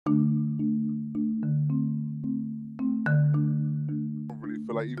Really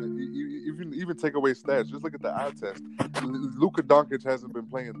feel like even take away stats. Just look at the eye test. Luka Doncic hasn't been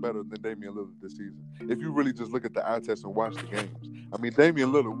playing better than Damian Lillard this season. If you really just look at the eye test and watch the games, I mean,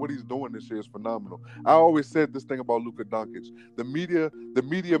 Damian Lillard, what he's doing this year is phenomenal. I always said this thing about Luka Doncic. The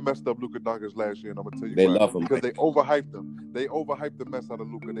media messed up Luka Doncic last year, and I'm gonna tell you They why. love him, Because right? they overhyped him. They overhyped the mess out of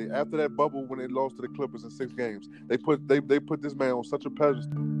Luka. They after that bubble when they lost to the Clippers in 6 games, they put this man on such a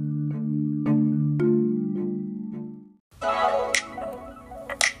pedestal.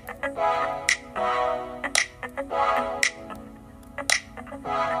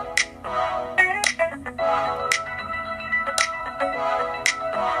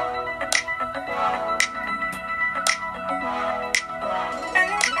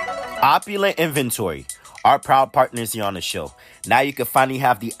 Opulent Inventory, our proud partners here on the show. Now you can finally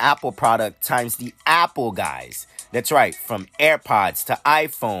have the Apple product times the Apple guys. That's right, from AirPods to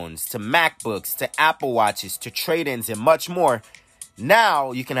iPhones to MacBooks to Apple Watches to trade-ins and much more.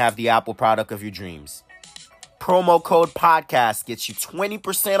 Now you can have the Apple product of your dreams. Promo code podcast gets you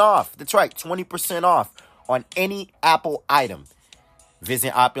 20% off. That's right, 20% off on any Apple item.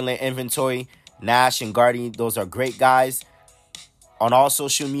 Visit Opulent Inventory. Nash and Gardy, those are great guys on all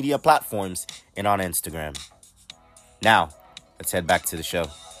social media platforms and on Instagram. Now, let's head back to the show.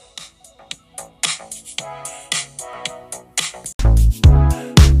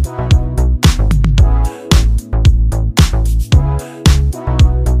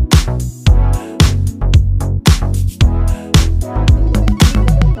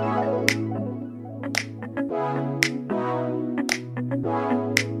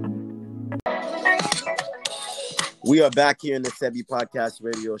 We are back here in the Sebi Podcast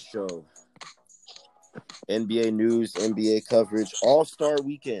Radio Show. NBA news, NBA coverage, All-Star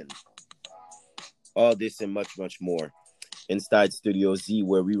Weekend. All this and much, much more. Inside Studio Z,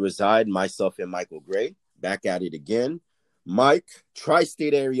 where we reside, myself and Michael Gray. Back at it again. Mike,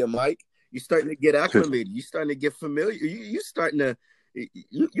 tri-state area Mike, you starting to get acclimated. You starting to get familiar. You starting to,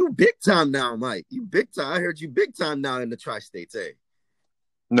 you big time now, Mike. You big time. I heard you big time now in the tri-states, eh?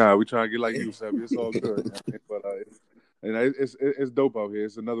 Nah, we trying to get like you, Sebby. It's all good. But it's dope out here.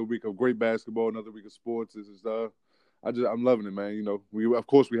 It's another week of great basketball, another week of sports. I'm loving it, man. You know, we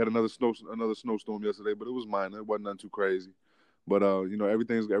had another snowstorm yesterday, but it was minor. It wasn't nothing too crazy. But you know,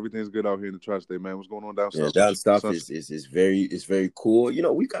 everything's good out here in the tri-state, man. What's going on down south? Yeah, down south is very cool. You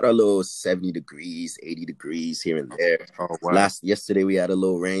know, we got a little 70 degrees, 80 degrees here and there. Oh, wow. Yesterday we had a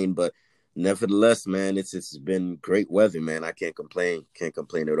little rain, but nevertheless, man, it's been great weather, man. I can't complain. Can't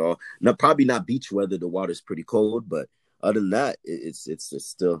complain at all. No, probably not beach weather. The water's pretty cold, but other than that, it's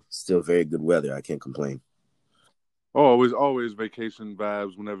still very good weather. I can't complain. Always vacation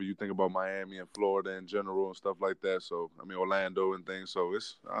vibes whenever you think about Miami and Florida in general and stuff like that. So, I mean, Orlando and things. So,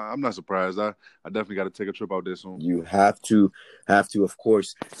 I'm not surprised. I definitely got to take a trip out there soon. You have to, of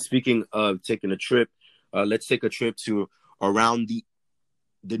course. Speaking of taking a trip, let's take a trip to around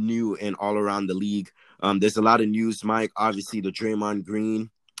the new and all around the league. There's a lot of news, Mike. Obviously, the Draymond Green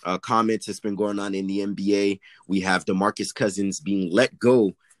comments has been going on in the NBA. We have DeMarcus Cousins being let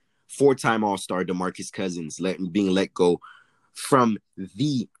go. 4-time All-Star DeMarcus Cousins being let go from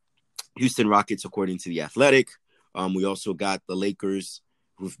the Houston Rockets, according to The Athletic. We also got the Lakers,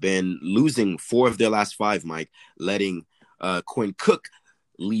 who've been losing 4 of their last 5, Mike, letting Quinn Cook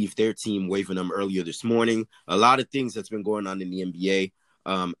leave their team, waiving them earlier this morning. A lot of things that's been going on in the NBA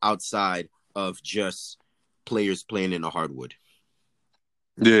outside of just players playing in the hardwood.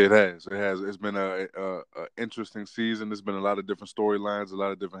 Yeah, it has. It's been a interesting season. There's been a lot of different storylines, a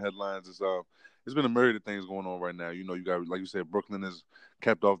lot of different headlines. It's been a myriad of things going on right now. You know, you got, like you said, Brooklyn has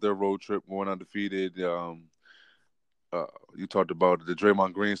kept off their road trip, going undefeated. You talked about the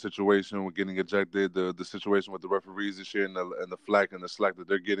Draymond Green situation with getting ejected, the situation with the referees this year, and the flack and the slack that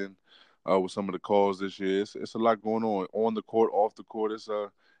they're getting with some of the calls this year. It's a lot going on the court, off the court.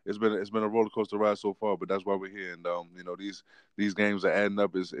 It's been a roller coaster ride so far, but that's why we're here. And you know, these games are adding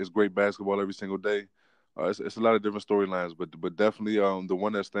up. It's great basketball every single day. It's a lot of different storylines, but definitely the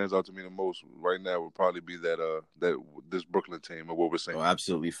one that stands out to me the most right now would probably be that this Brooklyn team and what we're seeing. Oh,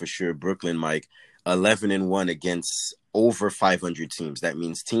 absolutely, for sure. Brooklyn, Mike, 11-1 against over 500 teams. That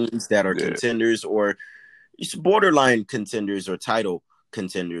means teams that are contenders or borderline contenders or title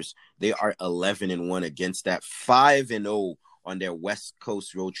contenders. They are 11-1 against that. 5-0 on their West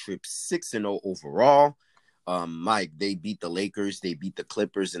Coast road trip, 6-0 overall. Mike, they beat the Lakers, they beat the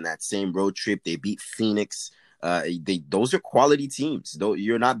Clippers in that same road trip. They beat Phoenix. Those are quality teams. Though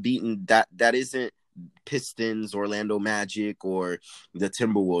you're not beating that isn't Pistons, Orlando Magic, or the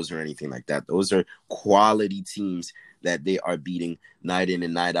Timberwolves or anything like that. Those are quality teams that they are beating night in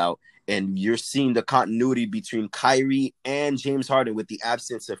and night out. And you're seeing the continuity between Kyrie and James Harden with the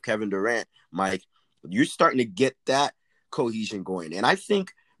absence of Kevin Durant, Mike. You're starting to get that cohesion going. And I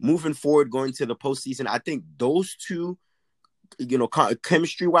think moving forward, going to the postseason, I think those two,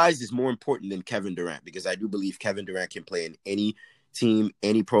 chemistry-wise is more important than Kevin Durant, because I do believe Kevin Durant can play in any team,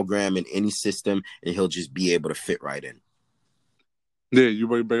 any program, in any system, and he'll just be able to fit right in. Yeah, you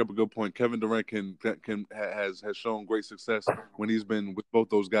bring up a good point. Kevin Durant has shown great success when he's been with both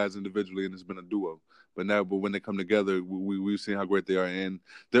those guys individually, and it's been a duo. But when they come together, we've seen how great they are, and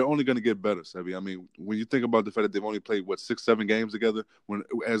they're only going to get better, Sebi. I mean, when you think about the fact that they've only played 6-7 games together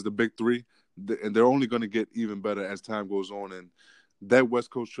as the big three, and they're only going to get even better as time goes on. And that West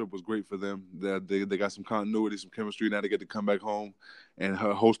Coast trip was great for them. They got some continuity, some chemistry. Now they get to come back home and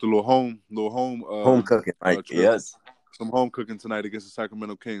host a little home cooking, right? trip. Yes. Some home cooking tonight against the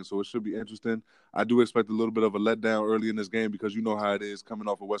Sacramento Kings, so it should be interesting. I do expect a little bit of a letdown early in this game, because you know how it is coming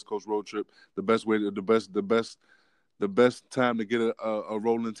off a West Coast road trip. The best time to get a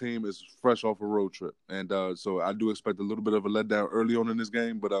rolling team is fresh off a road trip, and so I do expect a little bit of a letdown early on in this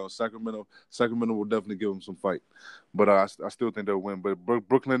game. But Sacramento will definitely give them some fight, but I still think they'll win. But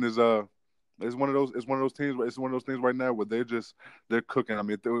Brooklyn is It's one of those teams. It's one of those things right now where they're cooking. I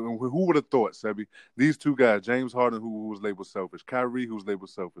mean, who would have thought, Sebi? These two guys, James Harden, who was labeled selfish, Kyrie, who's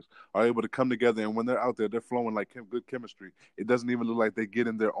labeled selfish, are able to come together, and when they're out there, they're flowing like good chemistry. It doesn't even look like they get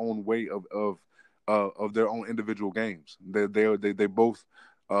in their own way of their own individual games. They both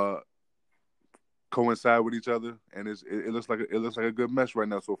coincide with each other, and it looks like a good mesh right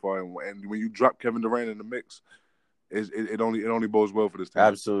now so far. And when you drop Kevin Durant in the mix, it only bodes well for this team.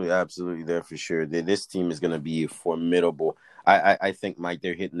 Absolutely, there for sure. This team is going to be formidable. I think, Mike,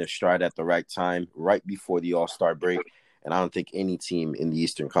 they're hitting their stride at the right time, right before the All-Star break, and I don't think any team in the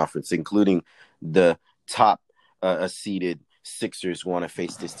Eastern Conference, including the top seeded Sixers, want to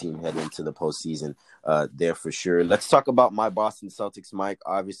face this team heading into the postseason. There for sure. Let's talk about my Boston Celtics, Mike.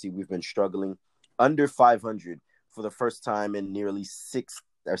 Obviously, we've been struggling under 500 for the first time in nearly 6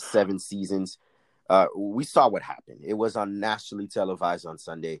 or 7 seasons. We saw what happened. It was on nationally televised on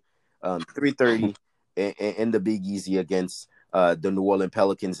Sunday, 3:30 in the Big Easy against the New Orleans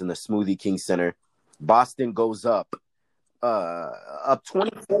Pelicans in the Smoothie King Center. Boston goes up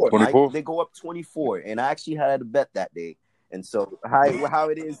 24. 24. They go up 24, and I actually had a bet that day. And so how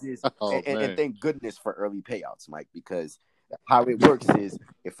it is and thank goodness for early payouts, Mike, because how it works is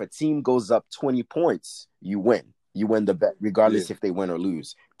if a team goes up 20 points, you win. You win the bet, regardless if they win or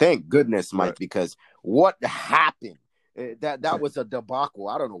lose. Thank goodness, Mike, because what happened? That was a debacle.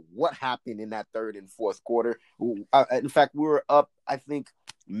 I don't know what happened in that third and fourth quarter. In fact, we were up, I think,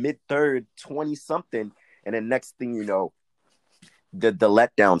 mid-third, 20-something. And then next thing you know, the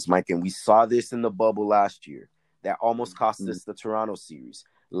letdowns, Mike, and we saw this in the bubble last year. That almost cost us the Toronto series.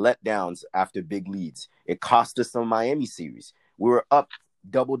 Letdowns after big leads. It cost us the Miami series. We were up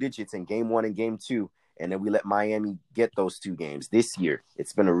double digits in game 1 and game 2. And then we let Miami get those 2 games. This year,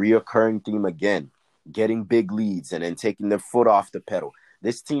 it's been a reoccurring theme again, getting big leads and then taking their foot off the pedal.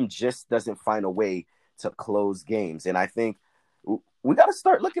 This team just doesn't find a way to close games. And I think we got to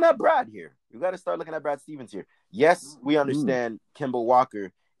start looking at Brad here. We got to start looking at Brad Stevens here. Yes, we understand Kemba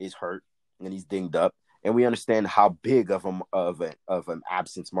Walker is hurt and he's dinged up. And we understand how big of an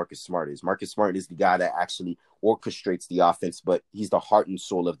absence Marcus Smart is. Marcus Smart is the guy that actually orchestrates the offense, but he's the heart and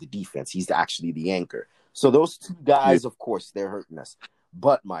soul of the defense. He's actually the anchor. So those 2 guys, of course, they're hurting us.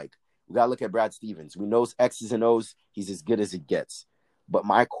 But, Mike, we got to look at Brad Stevens. We know X's and O's. He's as good as it gets. But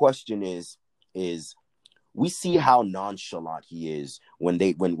my question is we see how nonchalant he is when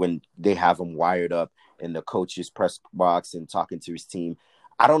they have him wired up in the coach's press box and talking to his team.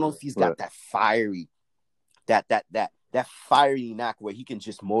 I don't know if he's got that fiery knack where he can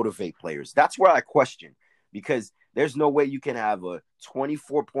just motivate players. That's where I question, because there's no way you can have a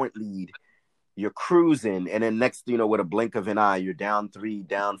 24-point lead, you're cruising, and then next, with a blink of an eye, you're down 3,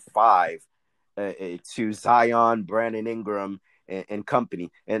 down 5 to Zion, Brandon Ingram, and company.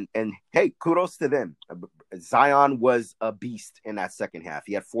 And hey, kudos to them. Zion was a beast in that second half.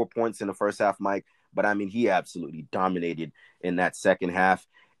 He had 4 points in the first half, Mike, but I mean, he absolutely dominated in that second half.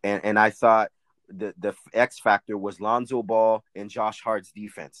 And I thought the X factor was Lonzo Ball and Josh Hart's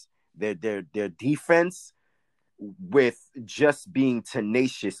defense. Their defense, with just being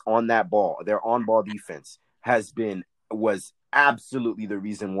tenacious on that ball, their on-ball defense was absolutely the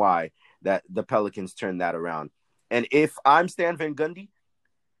reason why that the Pelicans turned that around. And if I'm Stan Van Gundy,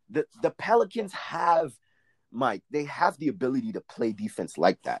 the Pelicans have, Mike, they have the ability to play defense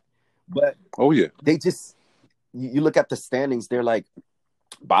like that. But they just, you look at the standings, they're like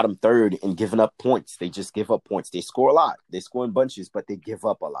bottom third in giving up points. They just give up points. They score a lot. They score in bunches, but they give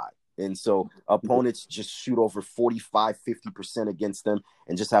up a lot. And so opponents just shoot over 45, 50% against them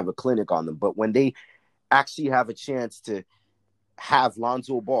and just have a clinic on them. But when they actually have a chance to have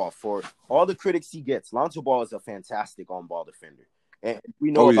Lonzo Ball, for all the critics he gets, Lonzo Ball is a fantastic on-ball defender. And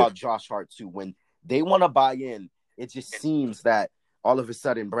we know about Josh Hart too. When they want to buy in, it just seems that all of a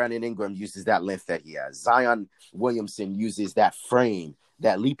sudden Brandon Ingram uses that length that he has. Zion Williamson uses that frame,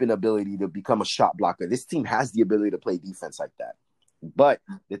 that leaping ability to become a shot blocker. This team has the ability to play defense like that. But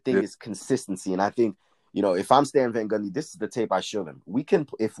the thing is consistency. And I think, if I'm Stan Van Gundy, this is the tape I show them.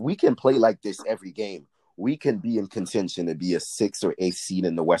 If we can play like this every game, we can be in contention to be a 6th or 8th seed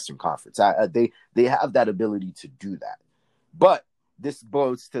in the Western Conference. They have that ability to do that. But this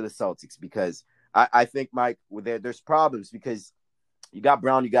bodes to the Celtics because I think, Mike, there's problems because you got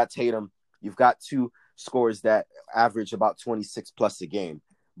Brown, you got Tatum, you've got two scorers that average about 26 plus a game.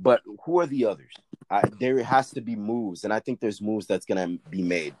 But who are the others? There has to be moves, and I think there's moves that's going to be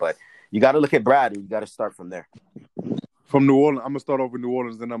made. But you got to look at Brad, and you got to start from there. From New Orleans, I'm gonna start off with New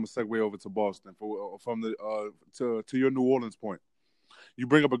Orleans, then I'm gonna segue over to Boston. To your New Orleans point, you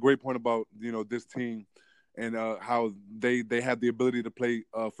bring up a great point about this team and how they have the ability to play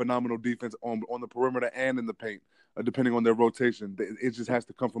phenomenal defense on the perimeter and in the paint. Depending on their rotation, it just has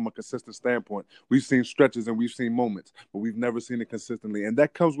to come from a consistent standpoint. We've seen stretches and we've seen moments, but we've never seen it consistently. And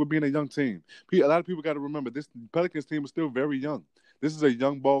that comes with being a young team. A lot of people got to remember, this Pelicans team is still very young. This is a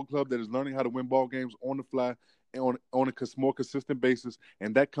young ball club that is learning how to win ball games on the fly on a more consistent basis,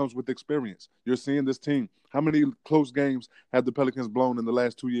 and that comes with experience. You're seeing this team. How many close games have the Pelicans blown in the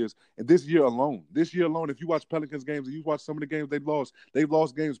last 2 years? And this year alone, if you watch Pelicans games and you watch some of the games they've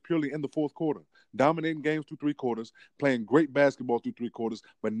lost games purely in the fourth quarter, dominating games through three quarters, playing great basketball through three quarters,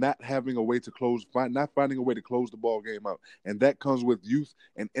 but not having a way to not finding a way to close the ball game out. And that comes with youth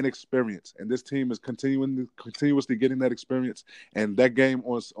and inexperience. And this team is continuously getting that experience. And that game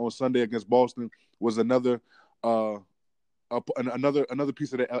on Sunday against Boston was another piece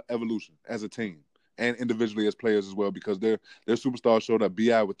of the evolution as a team and individually as players as well, because their superstars showed up.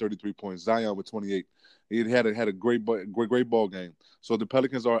 B.I. with 33 points, Zion with 28. He had a great ball game. So the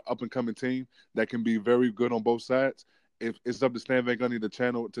Pelicans are an up and coming team that can be very good on both sides. If it's up to Stan Van Gundy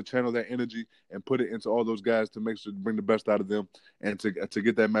to channel that energy and put it into all those guys to make sure to bring the best out of them and to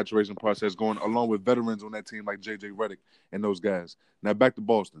get that maturation process going, along with veterans on that team like J.J. Redick and those guys. Now back to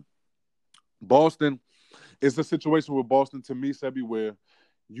Boston. It's a situation with Boston, to me, Sebi, where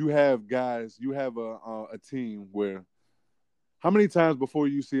you have a team where how many times before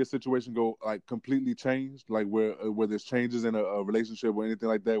you see a situation go like completely changed, like where there's changes in a relationship or anything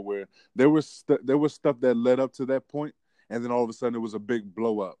like that, where there was stuff that led up to that point, and then all of a sudden it was a big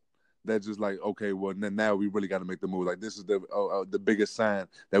blow up. That's just like, okay, well, then now we really got to make the move. Like, this is the biggest sign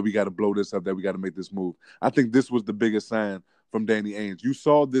that we got to blow this up, that we got to make this move. I think this was the biggest sign from Danny Ainge. You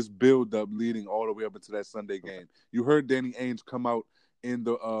saw this build-up leading all the way up into that Sunday game. You heard Danny Ainge come out in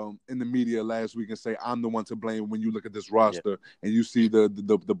the media last week and say, "I'm the one to blame when you look at this roster and you see the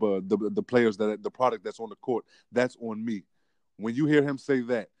players, the product that's on the court, that's on me." When you hear him say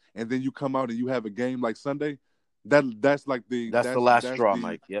that, and then you come out and you have a game like Sunday, that's the last straw,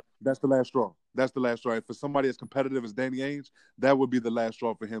 Mike. Yep. That's the last straw. That's the last straw. For somebody as competitive as Danny Ainge, that would be the last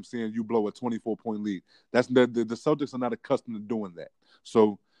straw for him, seeing you blow a 24-point lead. That's the Celtics are not accustomed to doing that.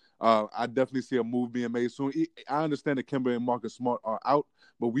 So I definitely see a move being made soon. I understand that Kemba and Marcus Smart are out,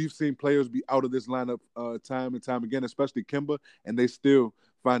 but we've seen players be out of this lineup time and time again, especially Kemba, and they still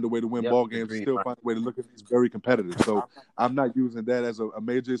find a way to win ball games, still find a way to look at these very competitive. So I'm not using that as a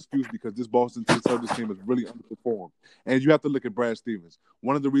major excuse, because this Boston Celtics team has really underperformed. And you have to look at Brad Stevens.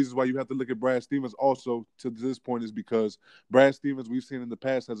 One of the reasons why you have to look at Brad Stevens also to this point is because Brad Stevens, we've seen in the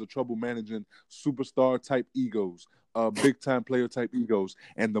past, has a trouble managing superstar-type egos, big-time player-type egos.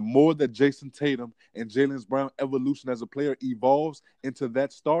 And the more that Jason Tatum and Jaylen Brown evolution as a player evolves into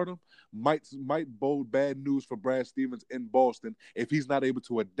that stardom, might bode bad news for Brad Stevens in Boston if he's not able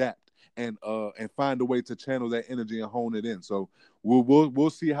to adapt and find a way to channel that energy and hone it in. So we'll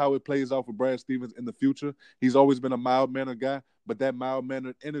see how it plays out for Brad Stevens in the future. He's always been a mild-mannered guy, but that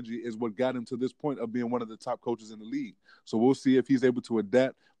mild-mannered energy is what got him to this point of being one of the top coaches in the league. So we'll see if he's able to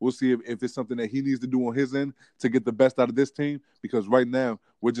adapt. We'll see if it's something that he needs to do on his end to get the best out of this team, because right now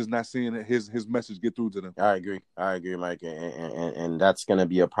we're just not seeing his message get through to them. I agree, Mike, and that's going to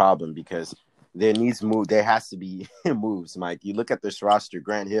be a problem because there has to be moves, Mike. You look at this roster: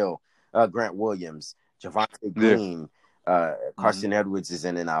 Grant Hill, Grant Williams, Javonte Green, Carson Edwards is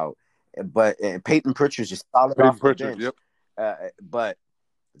in and out, but Peyton Pritchard's just solid off the bench. Yep. But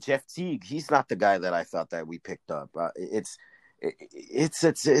Jeff Teague, he's not the guy that I thought that we picked up. It's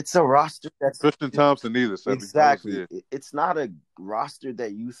It's a roster that's Tristan Thompson neither. exactly. Honestly, It's not a roster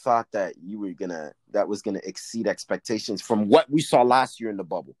that you thought that that was gonna exceed expectations from what we saw last year in the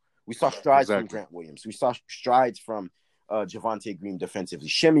bubble. We saw strides from Grant Williams. We saw strides from Javonte Green defensively.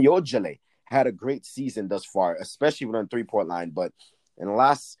 Shemi Ojale had a great season thus far, especially on the 3-point line. But in the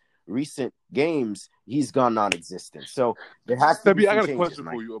last recent games, he's gone non-existent. So there has to be some changes,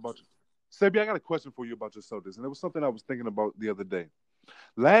 Sebi, I got a question for you about your Celtics, and it was something I was thinking about the other day.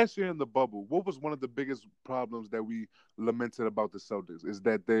 Last year in the bubble, what was one of the biggest problems that we lamented about the Celtics is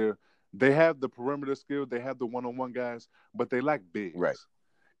that they have the perimeter skill, they have the one-on-one guys, but they lack bigs. Right.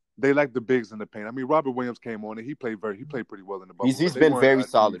 They like the bigs in the paint. I mean, Robert Williams came on and he played pretty well in the bubble. He's been very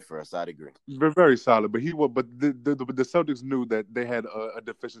solid for us. I'd agree. Very solid, but the Celtics knew that they had a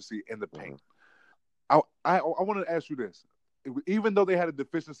deficiency in the paint. I want to ask you this: even though they had a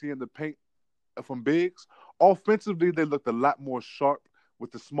deficiency in the paint from bigs, offensively they looked a lot more sharp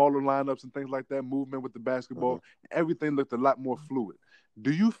with the smaller lineups and things like that. Movement with the basketball, everything looked a lot more fluid.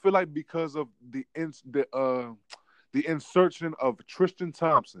 Do you feel like because of the insertion of Tristan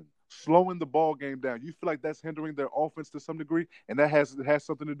Thompson slowing the ball game down, you feel like that's hindering their offense to some degree, and that has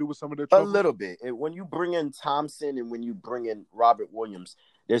something to do with some of their trouble? A little bit. When you bring in Thompson and when you bring in Robert Williams,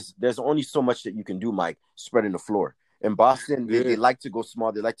 there's only so much that you can do, Mike, spreading the floor. In Boston, they like to go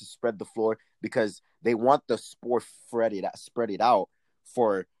small. They like to spread the floor because they want the spread it out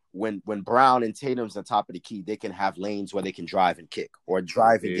for when Brown and Tatum's on top of the key, they can have lanes where they can drive and kick or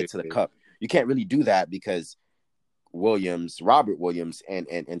drive and get to the cup. You can't really do that because Robert Williams,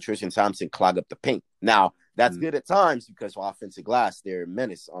 and Tristan Thompson clog up the paint. Now, that's good at times because for offensive glass, they're a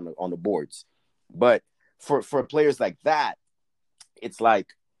menace on the boards. But for players like that, it's like,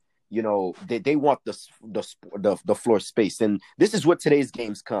 you know, they want the floor space. And this is what today's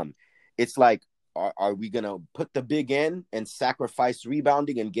games come. It's like, are we going to put the big in and sacrifice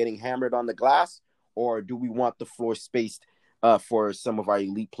rebounding and getting hammered on the glass? Or do we want the floor spaced for some of our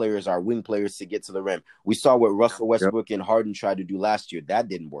elite players, our wing players, to get to the rim? We saw what Russell Westbrook and Harden tried to do last year. That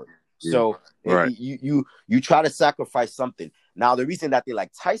didn't work. So you try to sacrifice something. Now, the reason that they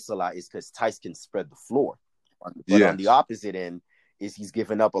like Tice a lot is because Tice can spread the floor. But on the opposite end is he's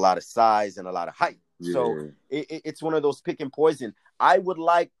giving up a lot of size and a lot of height. So it's one of those pick and poison. I would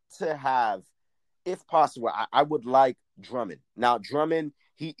like to have, if possible, I would like Drummond. Now, Drummond,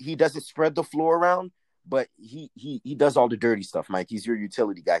 he doesn't spread the floor around, but he does all the dirty stuff, Mike. He's your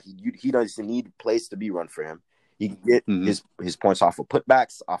utility guy. He doesn't need a place to be run for him. He can get his points off of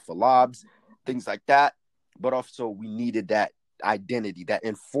putbacks, off of lobs, things like that. But also we needed that identity, that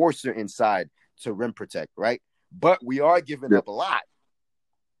enforcer inside to rim protect, right? But we are giving up a lot,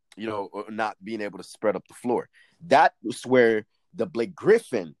 you know, not being able to spread up the floor. That was where the Blake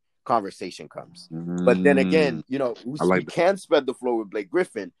Griffin conversation comes. But then again, you know, we can spread the floor with Blake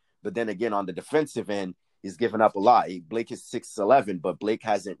Griffin, but then again, on the defensive end, he's giving up a lot. Blake is 6'11", but Blake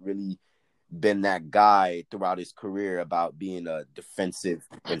hasn't really been that guy throughout his career about being a defensive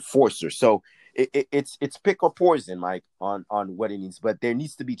enforcer. So it's pick or poison, Mike, on what it needs. But there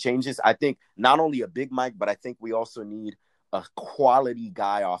needs to be changes. I think not only a big Mike, but I think we also need a quality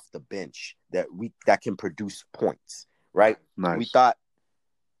guy off the bench that can produce points, right? Nice. We thought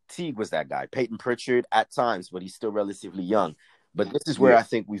Teague was that guy. Peyton Pritchard at times, but he's still relatively young. But this is where I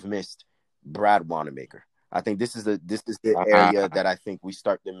think we've missed Brad Wanamaker. I think this is the area that I think we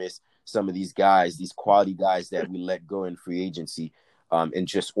start to miss some of these guys, these quality guys that we let go in free agency,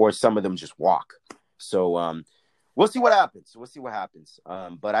 or some of them just walk. So we'll see what happens.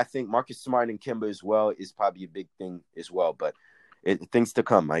 But I think Marcus Smart and Kemba as well is probably a big thing as well. But things to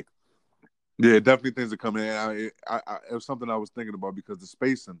come, Mike. Yeah, definitely things to come in. It was something I was thinking about because the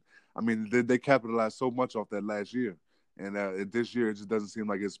spacing. I mean, they capitalized so much off that last year. And this year, it just doesn't seem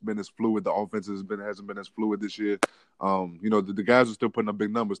like it's been as fluid. The offense hasn't been as fluid this year. You know, the guys are still putting up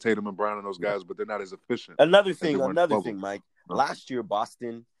big numbers, Tatum and Brown and those guys, but they're not as efficient. Another thing, Mike. Last year,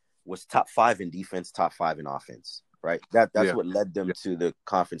 Boston was top 5 in defense, top 5 in offense, right? That's what led them to the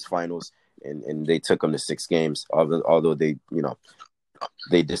conference finals, and they took them to 6 games, although they, you know,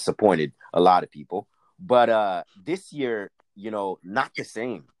 they disappointed a lot of people. But this year, you know, not the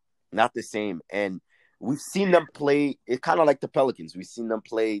same. And we've seen them play. It's kind of like the Pelicans. We've seen them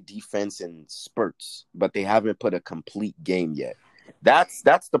play defense in spurts, but they haven't put a complete game yet. That's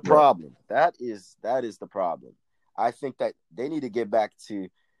the problem. That is the problem. I think that they need to get back to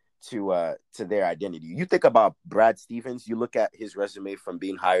their identity. You think about Brad Stevens. You look at his resume from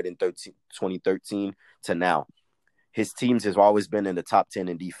being hired in 2013 to now. His teams has always been in the top 10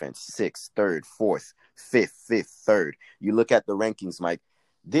 in defense, 6th, 3rd, 4th, 5th, 3rd. You look at the rankings, Mike.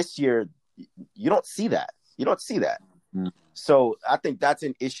 This year, you don't see that. Mm. So I think that's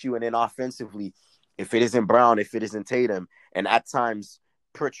an issue. And then offensively, if it isn't Brown, if it isn't Tatum, and at times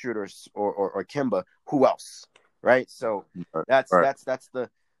Pritchard or Kemba, who else, right? So Right. that's Right.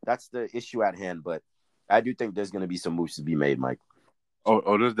 that's the issue at hand. But I do think there's going to be some moves to be made, Mike.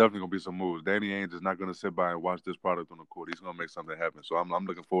 There's definitely gonna be some moves. Danny Ainge is not gonna sit by and watch this product on the court. He's gonna make something happen. So I'm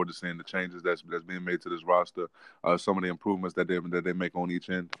looking forward to seeing the changes that's being made to this roster, some of the improvements that they make on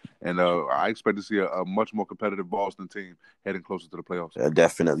each end, and I expect to see a much more competitive Boston team heading closer to the playoffs.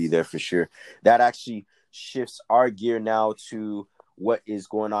 Definitely there for sure. That actually shifts our gear now to what is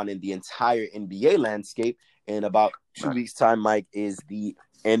going on in the entire NBA landscape. In about 2 weeks' time, Mike, is the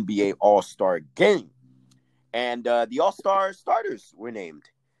NBA All-Star Game. And the All-Star starters were named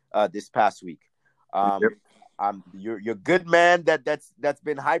this past week. Yep. Your good man that's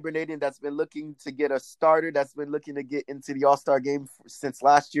been hibernating, that's been looking to get a starter, that's been looking to get into the All-Star Game since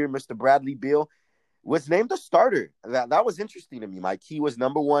last year, Mr. Bradley Beal, was named a starter. That was interesting to me, Mike. He was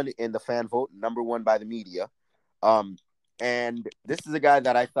number one in the fan vote, number one by the media. And this is a guy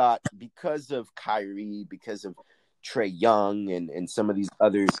that I thought, because of Kyrie, because of Trae Young and some of these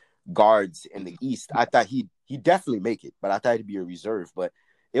other guards in the East, I thought he'd definitely make it, but I thought he'd be a reserve. But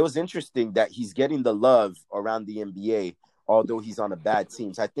it was interesting that he's getting the love around the NBA, although he's on a bad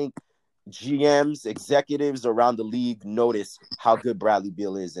team. So I think GMs, executives around the league notice how good Bradley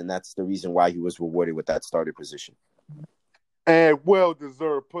Beal is, and that's the reason why he was rewarded with that starter position. And well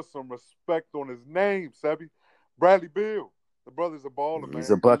deserved. Put some respect on his name, Sebby. Bradley Beal. The brother's a baller, man.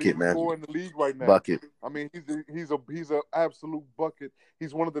 He's a bucket, man. Scorer in the league right now. Bucket. I mean, he's a absolute bucket.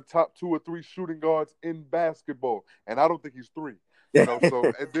 He's one of the top 2 or 3 shooting guards in basketball, and I don't think he's 3. You know,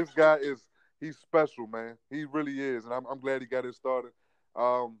 so this guy he's special, man. He really is, and I'm glad he got it started.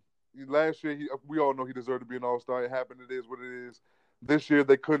 Last year, we all know he deserved to be an All-Star. It happened. It is what it is. This year,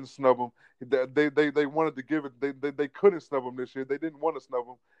 they couldn't snub him. They wanted to give it. They couldn't snub him this year. They didn't want to snub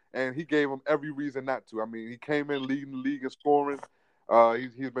him, and he gave them every reason not to. I mean, he came in leading the league in scoring.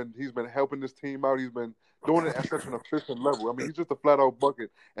 He's been helping this team out. He's been doing it at such an efficient level. I mean, he's just a flat out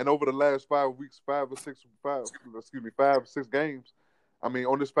bucket. And over the last 5 weeks, 5 or 6 games. I mean,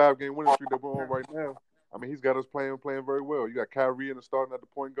 on this 5-game winning streak that we're on right now, I mean, he's got us playing very well. You got Kyrie in the starting at the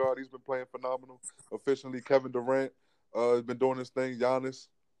point guard. He's been playing phenomenal efficiently. Kevin Durant has been doing his thing. Giannis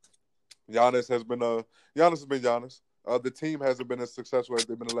has been Giannis. The team hasn't been as successful as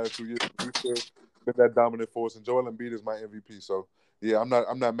they've been the last 2 years. He's still been that dominant force, and Joel Embiid is my MVP. So yeah, I'm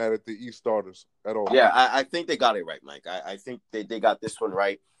not mad at the East starters at all. Yeah, I think they got it right, Mike. I think they got this one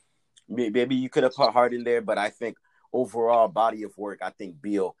right. Maybe you could have put Harden there, but I think overall body of work, I think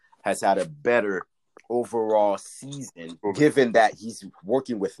Beal has had a better overall season, given that he's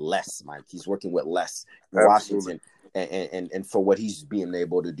working with less, Mike. He's working with less in Washington, and for what he's being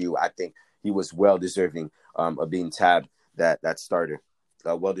able to do, I think he was well deserving of being tabbed that starter.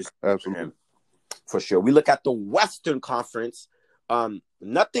 Well deserved. Absolutely. For sure. We look at the Western Conference.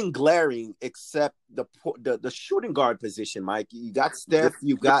 Nothing glaring except the shooting guard position, Mike. You got Steph,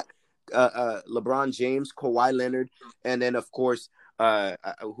 you got LeBron James, Kawhi Leonard, and then of course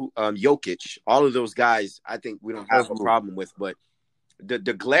Jokic. All of those guys, I think we don't have a problem with. But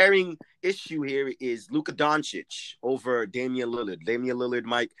the glaring issue here is Luka Doncic over Damian Lillard. Damian Lillard,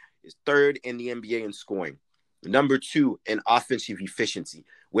 Mike, is 3rd in the NBA in scoring, number 2 in offensive efficiency.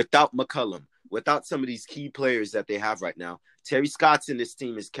 Without McCollum, without some of these key players that they have right now, Terry Stotts in this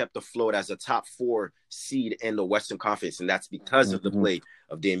team is kept afloat as a top 4 seed in the Western Conference, and that's because of the play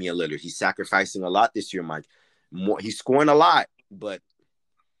of Damian Lillard. He's sacrificing a lot this year, Mike. He's scoring a lot, but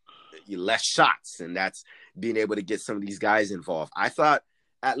less shots, and that's being able to get some of these guys involved. I thought,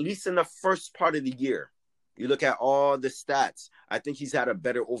 at least in the first part of the year, you look at all the stats, I think he's had a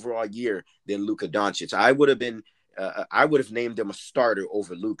better overall year than Luka Doncic. I would have named him a starter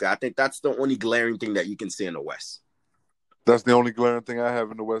over Luka. I think that's the only glaring thing that you can say in the West. That's the only glaring thing I have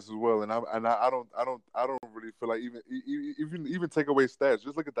in the West as well, and I don't really feel like even take away stats.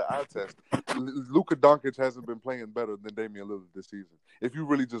 Just look at the eye test. Luka Doncic hasn't been playing better than Damian Lillard this season. If you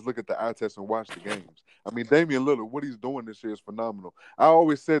really just look at the eye test and watch the games, I mean, Damian Lillard, what he's doing this year is phenomenal. I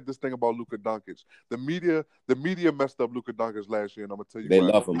always said this thing about Luka Doncic. The media messed up Luka Doncic last year, and I'm gonna tell you they why.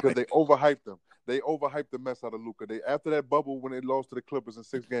 love him because they overhyped him. They overhyped the mess out of Luka. After that bubble when they lost to the Clippers in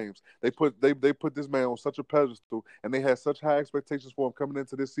 6 games, they put this man on such a pedestal, and they had such high expectations for him coming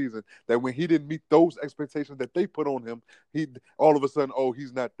into this season that when he didn't meet those expectations that they put on him, he all of a sudden,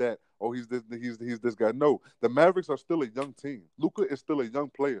 he's not that. He's this guy. No, the Mavericks are still a young team. Luka is still a young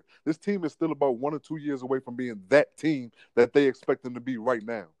player. This team is still about 1 or 2 years away from being that team that they expect them to be right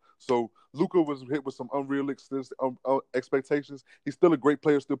now. So Luka was hit with some unrealistic expectations. He's still a great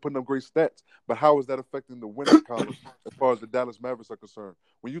player, still putting up great stats. But how is that affecting the winners column as far as the Dallas Mavericks are concerned?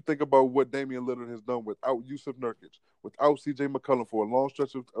 When you think about what Damian Lillard has done without Yusuf Nurkic, without C.J. McCollum for a long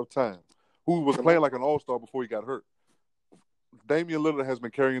stretch of time, who was playing like an all-star before he got hurt, Damian Lillard has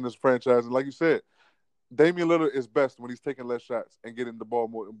been carrying this franchise. And like you said, Damian Lillard is best when he's taking less shots and getting the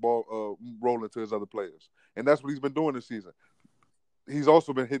ball rolling to his other players. And that's what he's been doing this season. He's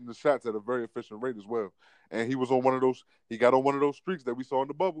also been hitting the shots at a very efficient rate as well. And he got on one of those streaks that we saw in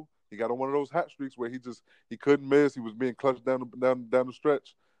the bubble. He got on one of those hot streaks where he couldn't miss. He was being clutched down the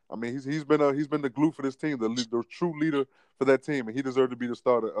stretch. I mean, he's been the glue for this team, the true leader for that team, and he deserved to be the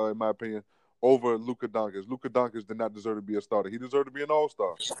starter, in my opinion, over Luka Doncic. Luka Doncic did not deserve to be a starter. He deserved to be an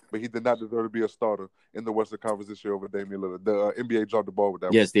all-star, but he did not deserve to be a starter in the Western Conference this year over Damian Lillard. The NBA dropped the ball with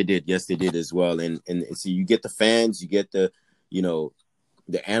that. Yes, they did. Yes, they did as well. And so you get the fans, you get the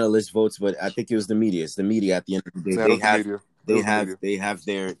analyst votes, but I think it was the media. It's the media at the end of the day. They have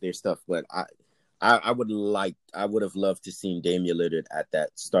their stuff. But I would have loved to seen Damian Lillard at that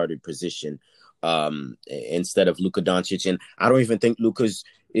starting position instead of Luka Doncic. And I don't even think Luka's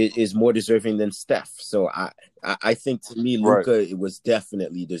is more deserving than Steph. So I think, to me, Luka was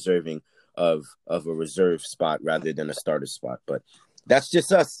definitely deserving of a reserve spot rather than a starter spot. But that's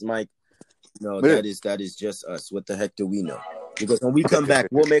just us, Mike. No, that is just us. What the heck do we know? Because when we come back,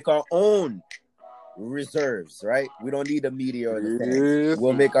 we'll make our own reserves, right? We don't need the media or the fans.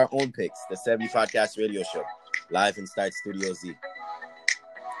 We'll make our own picks. The 70 Podcast Radio Show, live inside Studio Z.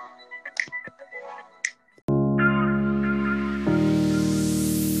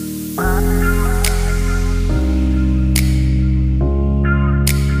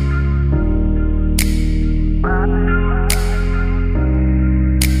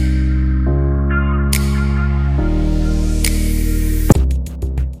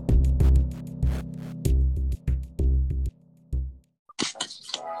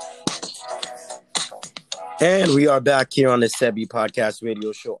 And we are back here on the Sebi Podcast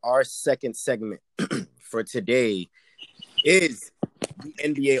Radio Show. Our second segment for today is the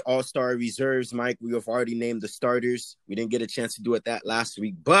NBA All-Star Reserves. Mike, we have already named the starters. We didn't get a chance to do it that last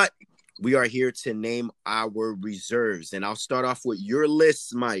week, but we are here to name our reserves. And I'll start off with your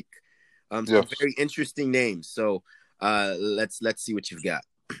list, Mike. Some very interesting names. So let's see what you've got.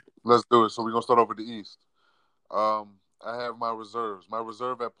 Let's do it. So we're going to start off with the East. I have my reserves. My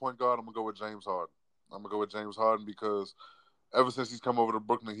reserve at point guard, I'm going to go with James Harden. Because ever since he's come over to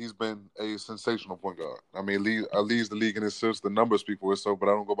Brooklyn, he's been a sensational point guard. I mean, leads the league in assists. The numbers speak for itself, but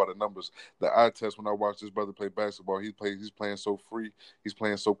I don't go by the numbers. The eye test when I watch this brother play basketball, he's playing so free. He's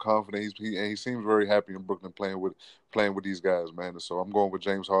playing so confident. He seems very happy in Brooklyn playing with these guys, man. And so I'm going with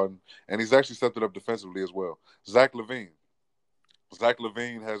James Harden, and he's actually stepped it up defensively as well. Zach LaVine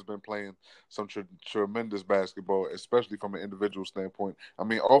has been playing some tremendous basketball, especially from an individual standpoint. I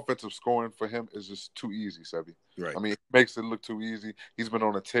mean, offensive scoring for him is just too easy, Sebi. Right. I mean, it makes it look too easy. He's been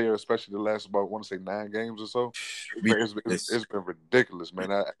on a tear, especially the last I want to say 9 games or so. It's been ridiculous,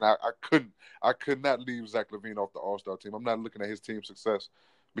 man. I could not leave Zach LaVine off the All-Star team. I'm not looking at his team's success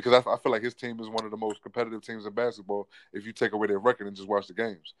because I feel like his team is one of the most competitive teams in basketball if you take away their record and just watch the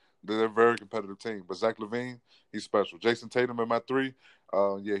games. They're a very competitive team. But Zach LaVine, he's special. Jason Tatum in my 3.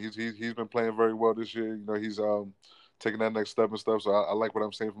 He's been playing very well this year. You know, he's taking that next step and stuff. So I like what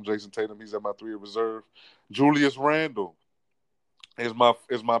I'm seeing from Jason Tatum. He's at my 3 of reserve. Julius Randle is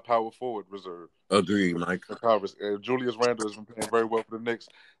my power forward reserve. Agree, Mike. Julius Randle has been playing very well for the Knicks.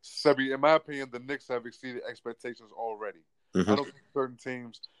 Sebi, in my opinion, the Knicks have exceeded expectations already. Mm-hmm. I don't think certain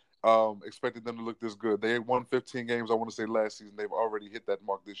teams expected them to look this good. They won 15 games, I want to say, last season. They've already hit that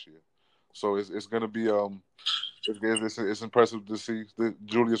mark this year. So it's going to be it's impressive to see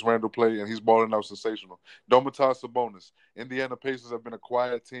Julius Randle play, and he's balling out sensational. Domantas Sabonis. Indiana Pacers have been a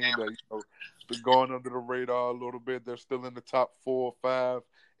quiet team that been going under the radar a little bit. They're still in the top 4 or 5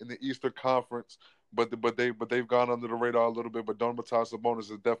 in the Eastern Conference. But they've gone under the radar a little bit. But Domantas Sabonis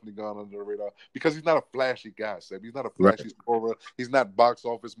has definitely gone under the radar because he's not a flashy guy, Seb. He's not a flashy scorer. He's not box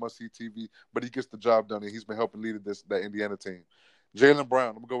office must-see TV, but he gets the job done, and he's been helping lead that Indiana team. Jaylen Brown,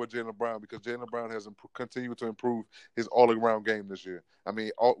 I'm going to go with Jaylen Brown because Jaylen Brown has continued to improve his all-around game this year. I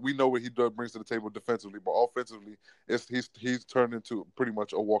mean, we know what he brings to the table defensively, but offensively, he's turned into pretty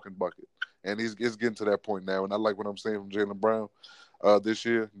much a walking bucket, and he's getting to that point now, and I like what I'm saying from Jaylen Brown. This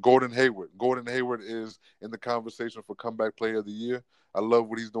year, Gordon Hayward. Gordon Hayward is in the conversation for comeback player of the year. I love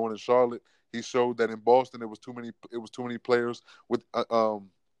what he's doing in Charlotte. He showed that in Boston it was too many players with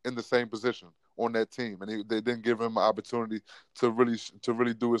in the same position on that team, and they didn't give him an opportunity to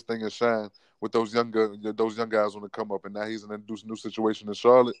really do his thing and shine with those young guys on the come up. And now he's in a new situation in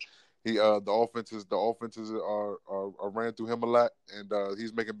Charlotte. The offenses are ran through him a lot, and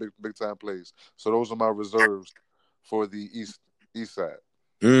he's making big time plays. So those are my reserves for the east side.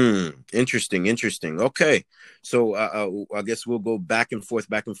 Interesting. Okay, so I guess we'll go back and forth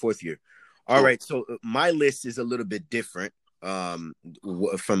here. All Sure. right, so my list is a little bit different from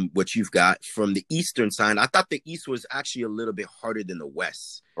what you've got from the Eastern side. I thought the East was actually a little bit harder than the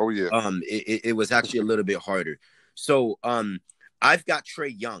West. Oh yeah. It was actually a little bit harder. So I've got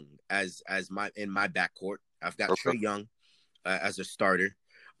Trae Young as in my backcourt. I've got Trae Young as a starter,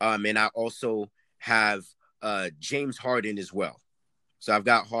 and I also have James Harden as well. So I've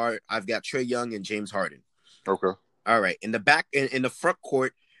got Trae Young and James Harden. Okay. All right. In the front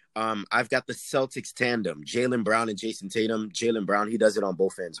court, I've got the Celtics tandem, Jaylen Brown and Jason Tatum. Jaylen Brown, he does it on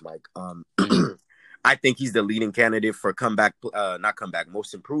both ends, Mike. I think he's the leading candidate for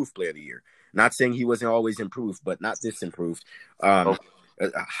most improved player of the year. Not saying he wasn't always improved, but not this improved.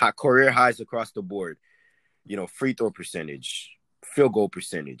 Career highs across the board. Free throw percentage, field goal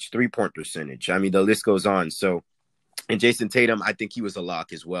percentage, 3-point percentage. I mean, the list goes on. So, and Jason Tatum, I think he was a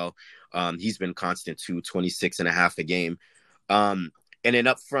lock as well. He's been constant too, 26.5 a game. And then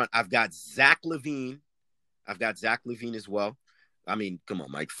up front, I've got Zach LaVine. As well. I mean, come on,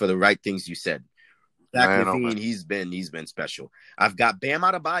 Mike, for the right things you said. Zach LaVine, he's been special. I've got Bam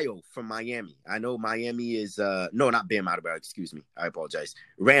Adebayo from Miami. I know Miami is not Bam Adebayo, excuse me. I apologize.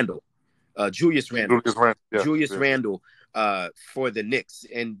 Julius Randle. Julius Randle for the Knicks.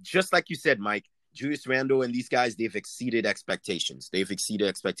 And just like you said, Mike, Julius Randle and these guys, they've exceeded expectations.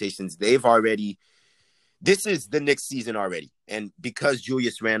 This is the Knicks season already. And because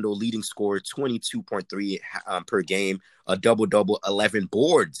Julius Randle, leading scorer, 22.3 per game, a double-double, 11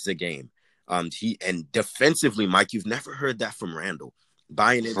 boards a game. And defensively, Mike, you've never heard that from Randle.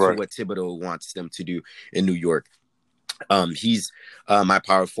 Buying into what Thibodeau wants them to do in New York. He's my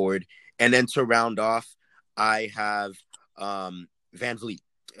power forward. And then to round off, I have Van Vliet.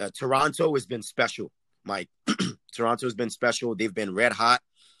 Toronto has been special, Mike. Toronto has been special. They've been red hot.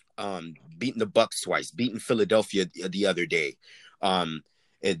 Beating the Bucks twice, beating Philadelphia the other day.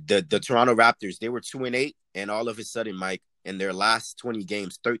 The Toronto Raptors, they were 2-8, and all of a sudden, Mike, in their last 20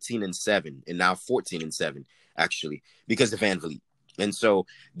 games, 13-7, and now 14-7, actually, because of Van Vliet. And so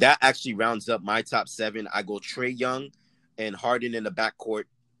that actually rounds up my top 7. I go Trae Young and Harden in the backcourt.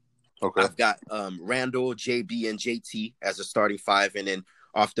 Okay. I've got Randle, JB, and JT as a starting 5, and then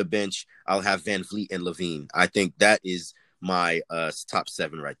off the bench, I'll have Van Vliet and LaVine. I think that is my top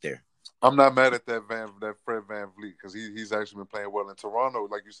 7 right there. I'm not mad at that Fred Van Vliet because he's actually been playing well in Toronto.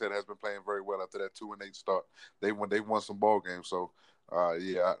 Like you said, has been playing very well after that 2-8 start. They won some ball games. So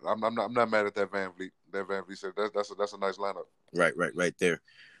I'm not mad at that Van Vliet. That Van Vliet said that's a nice lineup. Right there.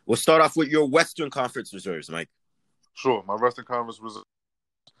 We'll start off with your Western Conference reserves, Mike. Sure, my Western Conference reserves.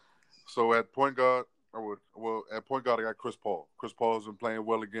 So at point guard, I got Chris Paul. Chris Paul has been playing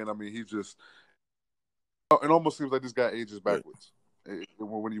well again. I mean, it almost seems like this guy ages backwards. Right.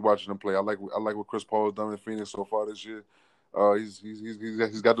 When you watching him play, I like what Chris Paul has done in Phoenix so far this year.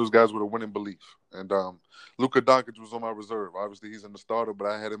 He's got those guys with a winning belief. And Luka Doncic was on my reserve. Obviously, he's in the starter, but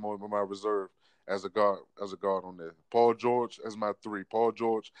I had him on my reserve as a guard on there. Paul George as my 3. Paul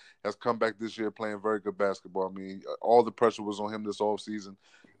George has come back this year playing very good basketball. I mean, all the pressure was on him this offseason.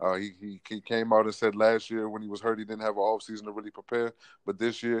 He came out and said last year when he was hurt he didn't have an offseason to really prepare. But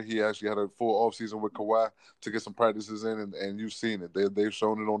this year he actually had a full offseason with Kawhi to get some practices in, and you've seen it. They've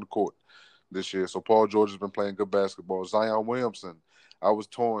shown it on the court this year. So Paul George has been playing good basketball. Zion Williamson, I was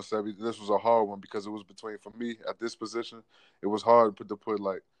torn, Sebby. This was a hard one because it was between, for me, at this position, it was hard to put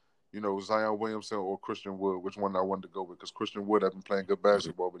like, Zion Williamson or Christian Wood, which one I wanted to go with, because Christian Wood had been playing good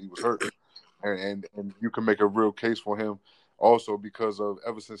basketball, but he was hurt. And you can make a real case for him also because of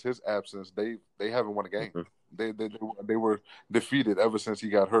ever since his absence, they haven't won a game. They were defeated ever since he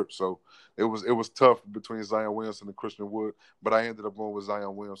got hurt. So it was tough between Zion Williamson and Christian Wood, but I ended up going with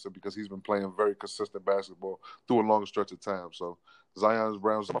Zion Williamson because he's been playing very consistent basketball through a long stretch of time. So Zion's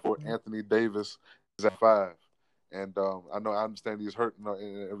rounds up for Anthony Davis is at 5. And I understand he's hurt and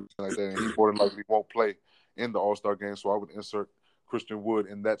everything like that, and he more than likely won't play in the All-Star game. So I would insert Christian Wood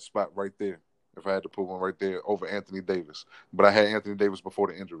in that spot right there if I had to put one right there over Anthony Davis. But I had Anthony Davis before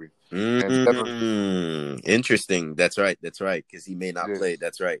the injury. Interesting. That's right. Because he may not play.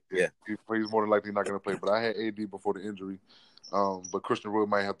 That's right. Yeah. He's more than likely not going to play. But I had AD before the injury. But Christian Wood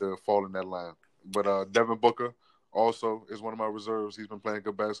might have to fall in that line. But Devin Booker also is one of my reserves. He's been playing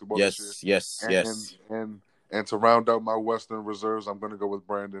good basketball this year. Yes. And to round out my Western reserves, I'm going to go with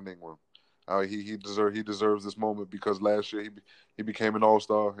Brandon Ingram. He deserves this moment because last year he became an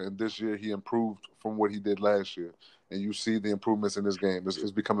All-Star, and this year he improved from what he did last year. And you see the improvements in this game.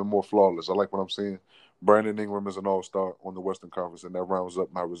 It's becoming more flawless. I like what I'm seeing. Brandon Ingram is an All-Star on the Western Conference, and that rounds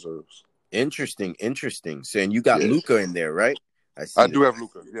up my reserves. Interesting. So, and you got Luka in there, right? I do have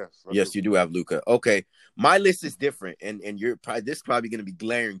Luka. Yes, you do have Luka. Okay, my list is different, and this is probably going to be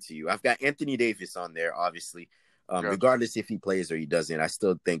glaring to you. I've got Anthony Davis on there, obviously. Regardless if he plays or he doesn't, I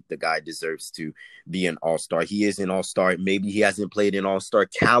still think the guy deserves to be an All-Star. He is an All-Star. Maybe he hasn't played an All-Star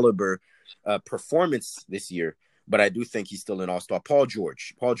caliber performance this year, but I do think he's still an All-Star. Paul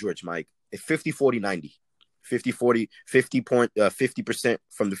George, Mike, 50, 40, 90. 50%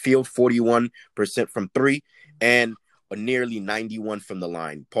 from the field, 41% from three, and nearly 91 from the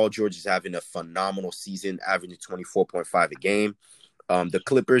line. Paul George is having a phenomenal season, averaging 24.5 a game. The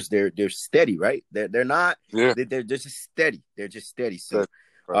Clippers, they're steady, right? They're not. Yeah. They're just steady. They're just steady. So,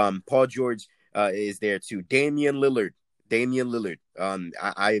 Paul George is there too. Damian Lillard.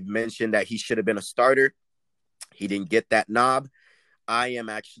 I mentioned that he should have been a starter. He didn't get that knob. I am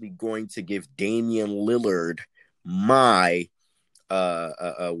actually going to give Damian Lillard my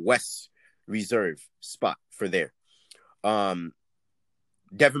West reserve spot for there.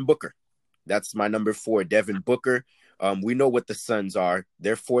 Devin Booker. That's my number 4. Devin Booker. We know what the Suns are.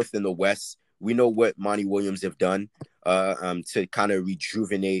 They're 4th in the West. We know what Monty Williams have done to kind of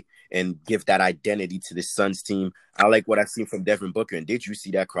rejuvenate and give that identity to the Suns team. I like what I've seen from Devin Booker. And did you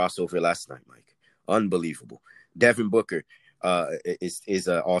see that crossover last night, Mike? Unbelievable. Devin Booker is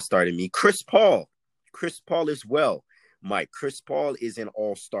an all-star to me. Chris Paul as well, Mike. Chris Paul is an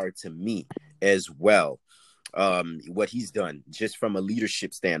all-star to me as well. What he's done just from a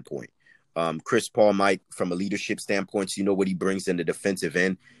leadership standpoint. Chris Paul, Mike, from a leadership standpoint, you know what he brings in the defensive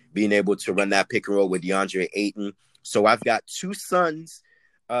end, being able to run that pick and roll with DeAndre Ayton. So I've got 2 Suns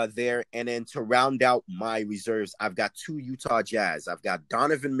there. And then to round out my reserves, I've got 2 Utah Jazz. I've got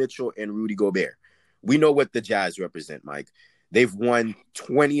Donovan Mitchell and Rudy Gobert. We know what the Jazz represent, Mike. They've won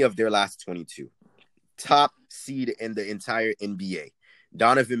 20 of their last 22. Top seed in the entire NBA.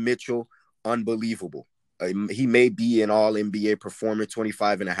 Donovan Mitchell, unbelievable. He may be an all-NBA performer,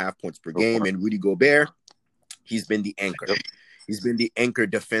 25.5 points per game. And Rudy Gobert, he's been the anchor. He's been the anchor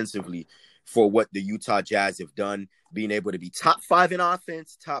defensively for what the Utah Jazz have done, being able to be top 5 in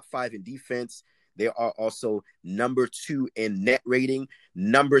offense, top 5 in defense. They are also number 2 in net rating,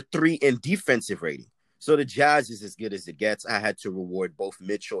 number 3 in defensive rating. So the Jazz is as good as it gets. I had to reward both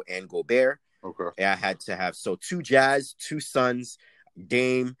Mitchell and Gobert. Okay. I had to have 2 Jazz, 2 Suns,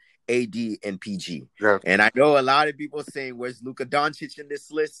 Dame, AD, and PG. Yeah. And I know a lot of people saying, where's Luka Doncic in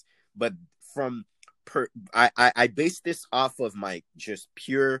this list? But I based this off of my just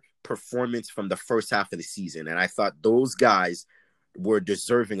pure performance from the first half of the season. And I thought those guys were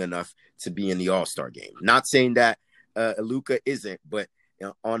deserving enough to be in the All-Star game. Not saying that Luka isn't, but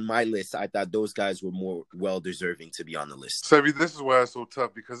on my list, I thought those guys were more well-deserving to be on the list. Sevi, this is why it's so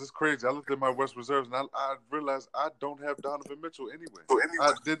tough, because it's crazy. I looked at my West reserves, and I realized I don't have Donovan Mitchell anyway.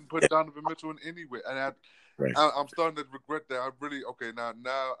 I didn't put Donovan Mitchell in anyway. And I'm starting to regret that.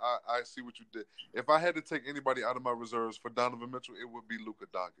 Now I see what you did. If I had to take anybody out of my reserves for Donovan Mitchell, it would be Luka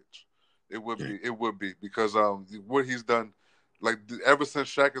Doncic. It would be, because what he's done, like ever since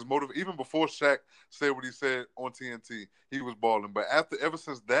Shaq is motivated, even before Shaq said what he said on TNT, he was balling. But ever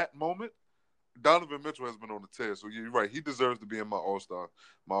since that moment, Donovan Mitchell has been on the tear. So you're right; he deserves to be in my All-Star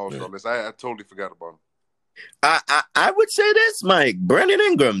list. I totally forgot about him. I would say this, Mike. Brandon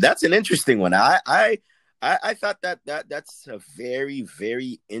Ingram. That's an interesting one. I thought that's a very,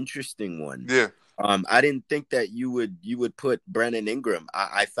 very interesting one. Yeah. I didn't think that you would put Brandon Ingram.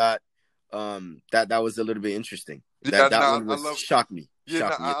 I thought that was a little bit interesting. Shocked me.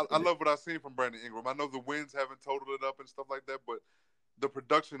 Yeah, I love what I've seen from Brandon Ingram. I know the wins haven't totaled it up and stuff like that, but the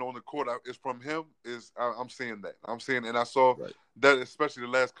production on the court is from him. I'm seeing that. And I saw that especially the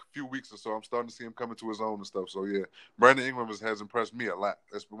last few weeks or so. I'm starting to see him come into his own and stuff. So yeah, Brandon Ingram has impressed me a lot.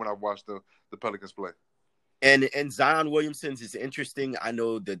 That's when I watched the Pelicans play. And Zion Williamson is interesting. I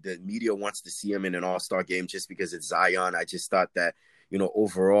know that the media wants to see him in an All-Star game just because it's Zion. I just thought that,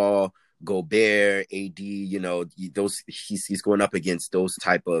 overall, Gobert, AD, he's going up against those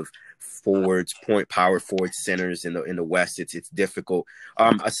type of forwards, power forward centers in the West. It's difficult.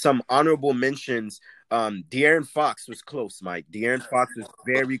 Some honorable mentions. De'Aaron Fox was close, Mike. De'Aaron Fox was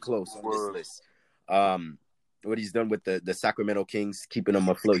very close on this list. What he's done with the Sacramento Kings, keeping them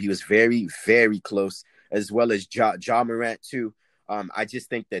afloat. He was very, very close, as well as Ja Morant too. I just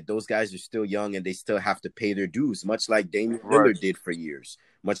think that those guys are still young and they still have to pay their dues, much like Damian Lillard did for years,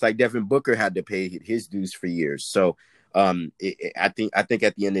 much like Devin Booker had to pay his dues for years. So I think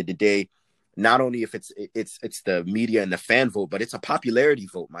at the end of the day, not only if it's the media and the fan vote, but it's a popularity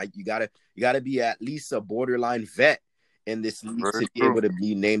vote, Mike. You gotta be at least a borderline vet in this league Very to be true. able to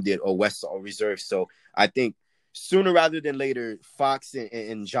be named it a West All Reserve. So I think sooner rather than later, Fox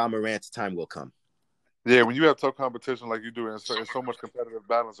and John Morant's time will come. Yeah, when you have tough competition like you do, and so much competitive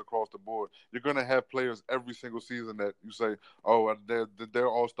balance across the board, you're going to have players every single season that you say, "Oh, they're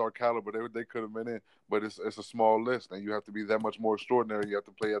all-star caliber. They could have been in," but it's a small list, and you have to be that much more extraordinary. You have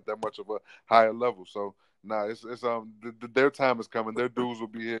to play at that much of a higher level. So, it's their time is coming. Their dues will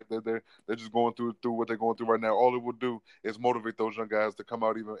be here. They're just going through what they're going through right now. All it will do is motivate those young guys to come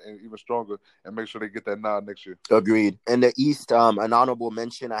out even stronger and make sure they get that nod next year. Agreed. In the East, an honorable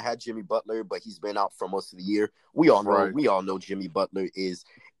mention. I had Jimmy Butler, but he's been out for most of the year. We all know Jimmy Butler is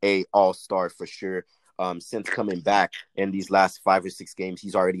a all-star for sure. Since coming back in these last 5 or 6 games,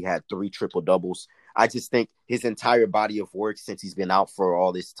 he's already had 3 triple-doubles. I just think his entire body of work since he's been out for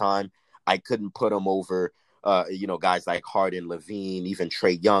all this time, I couldn't put him over, guys like Harden, Levine, even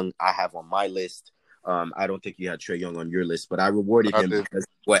Trae Young. I have on my list. I don't think you had Trae Young on your list, but I rewarded him because of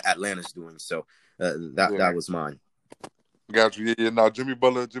what Atlanta's doing. So that was mine. Got you. Yeah. Now Jimmy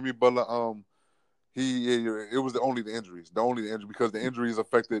Butler. It was only the injuries. Because the injuries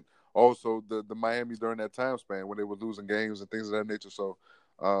affected also the Miami during that time span when they were losing games and things of that nature. So,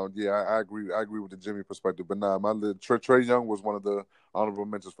 I agree. I agree with the Jimmy perspective. But Trae Young was one of the honorable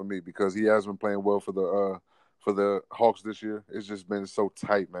mentions for me because he has been playing well for the Hawks this year. It's just been so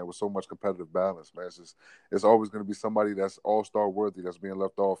tight, man, with so much competitive balance, man. It's always going to be somebody that's all-star worthy that's being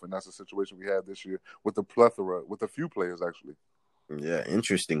left off, and that's the situation we have this year with a few players, actually. Yeah,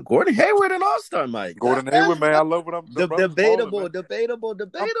 interesting. Gordon Hayward, an all-star, Mike. Gordon Hayward, man, I love what I'm debatable,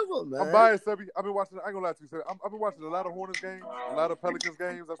 man. I'm biased, Sebby. I've been watching. I ain't gonna lie to you, Sebby. I've been watching a lot of Hornets games, a lot of Pelicans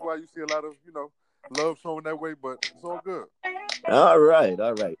games. That's why you see a lot of love shown that way. But it's all good. All right.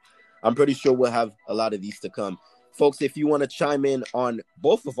 I'm pretty sure we'll have a lot of these to come. Folks, if you want to chime in on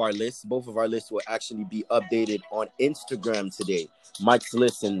both of our lists will actually be updated on Instagram today. Mike's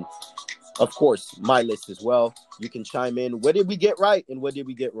list and, of course, my list as well. You can chime in. What did we get right and what did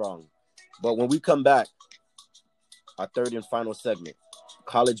we get wrong? But when we come back, our third and final segment,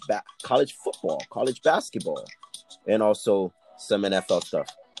 college football, college basketball, and also some NFL stuff.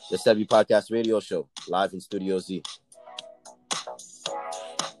 The Sebby Podcast Radio Show, live in Studio Z.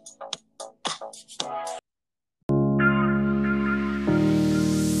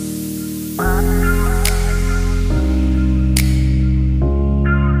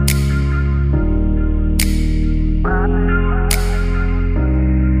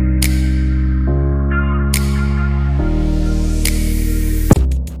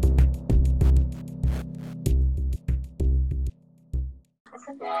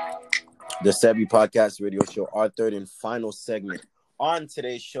 The Sebby Podcast Radio Show, our third and final segment on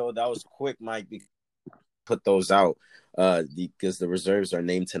today's show. That was quick, Mike. Put those out because the reserves are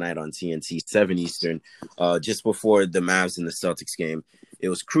named tonight on TNT, 7 Eastern, just before the Mavs and the Celtics game. It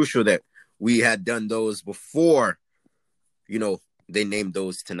was crucial that we had done those before, they named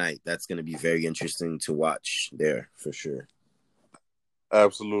those tonight. That's going to be very interesting to watch there for sure.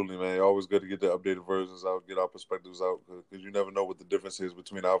 Absolutely, man. Always good to get the updated versions out, get our perspectives out, because you never know what the difference is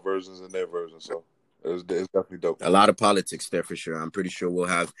between our versions and their versions. So it's definitely dope. A lot of politics there for sure. I'm pretty sure we'll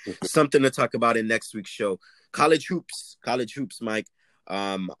have something to talk about in next week's show. College hoops, Mike.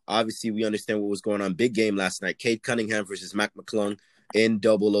 Obviously, we understand what was going on. Big game last night. Cade Cunningham versus Mac McClung in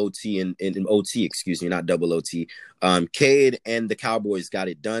double OT, in OT, excuse me, not double OT. Cade and the Cowboys got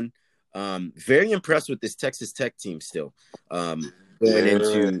it done. Very impressed with this Texas Tech team still. Going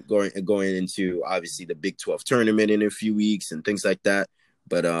into obviously the Big 12 tournament in a few weeks and things like that.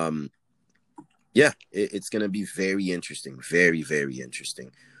 But it's going to be very interesting. Very, very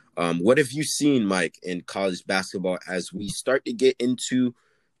interesting. What have you seen, Mike, in college basketball as we start to get into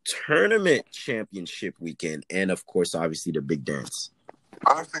tournament championship weekend and, of course, obviously the big dance?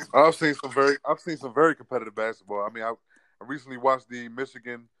 I've seen some very competitive basketball. I mean, I recently watched the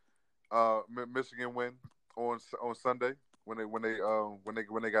Michigan win on Sunday. When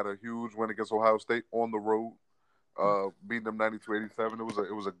they got a huge win against Ohio State on the road, beating them 92-87.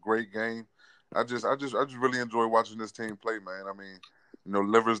 It was a great game. I just really enjoy watching this team play, man. I mean,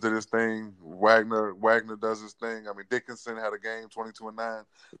 Livers did his thing. Wagner does his thing. I mean, Dickinson had a game 22-9.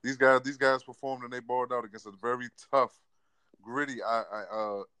 These guys performed and they balled out against a very tough, gritty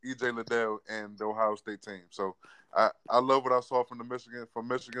EJ Liddell and the Ohio State team. So I love what I saw from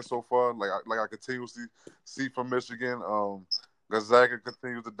Michigan so far. Like I continuously see from Michigan. Gonzaga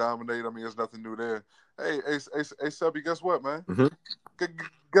continues to dominate. I mean, there's nothing new there. Hey, Sebby, guess what, man? Mm-hmm.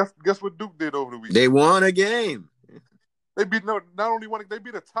 Guess what Duke did over the weekend? They won a game. They beat not only one, they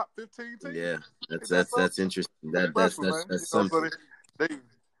beat a top 15 team. Yeah, Ain't that that's interesting. That's special, man? something. So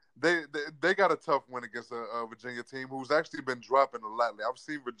they got a tough win against a Virginia team who's actually been dropping a lot. I've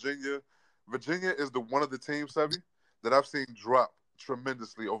seen Virginia. Virginia is one of the teams, Sevi, that I've seen drop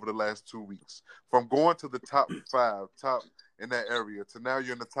tremendously over the last 2 weeks. From going to the top 5, top in that area, to now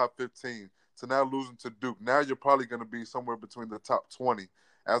you're in the top 15, to now losing to Duke. Now you're probably going to be somewhere between the top 20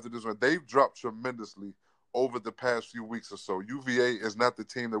 after this one. They've dropped tremendously over the past few weeks or so. UVA is not the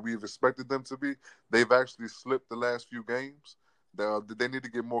team that we've expected them to be. They've actually slipped the last few games. They need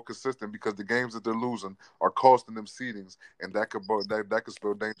to get more consistent because the games that they're losing are costing them seedings, and that could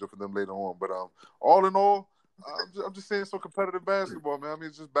spell danger for them later on. But all in all, I'm just seeing some competitive basketball, man. I mean,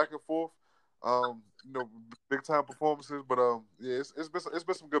 it's just back and forth. Big time performances, but yeah, it's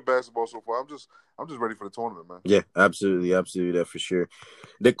been some good basketball so far. I'm just ready for the tournament, man. Yeah, absolutely, that for sure.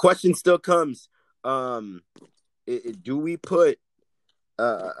 The question still comes: do we put?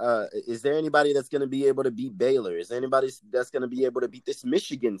 Is there anybody that's going to be able to beat Baylor? Is there anybody that's going to be able to beat this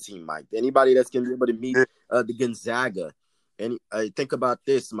Michigan team, Mike? Anybody that's going to be able to meet the Gonzaga? And think about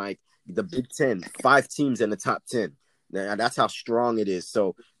this, Mike. The Big Ten, 5 teams in the top 10. Now, that's how strong it is.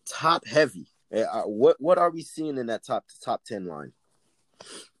 So top heavy. What are we seeing in that top 10 line?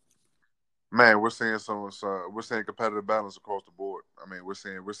 Man, we're seeing competitive balance across the board. I mean, we're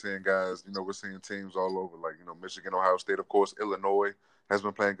seeing guys. We're seeing teams all over, like Michigan, Ohio State, of course. Illinois has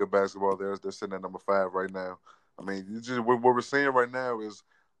been playing good basketball. They're sitting at number 5 right now. I mean, what we're seeing right now is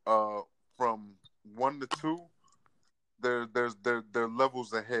from 1 to 2. They're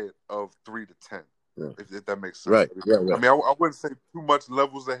levels ahead of 3 to 10. Yeah. If that makes sense. Right. Yeah. I mean, I wouldn't say too much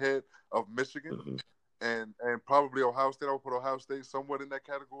levels ahead of Michigan. Mm-hmm. And probably Ohio State. I would put Ohio State somewhat in that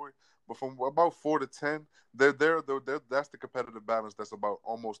category. But from about 4 to 10, that's the competitive balance that's about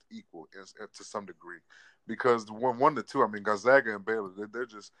almost equal to some degree. Because 1 to 2, I mean, Gonzaga and Baylor, they're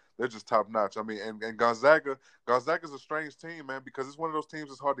just top notch. I mean, and Gonzaga's a strange team, man, because it's one of those teams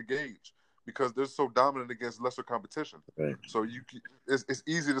that's hard to gauge because they're so dominant against lesser competition. Right. So it's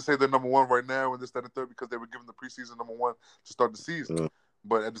easy to say they're number 1 right now and this, that, and third because they were given the preseason number 1 to start the season. Mm-hmm.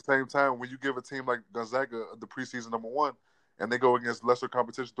 But at the same time, when you give a team like Gonzaga the preseason number 1 and they go against lesser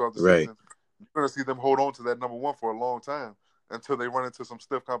competition throughout the season, you're going to see them hold on to that number 1 for a long time until they run into some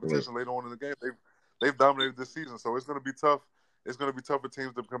stiff competition later on in the game. They've dominated this season, so it's going to be tough. It's going to be tough for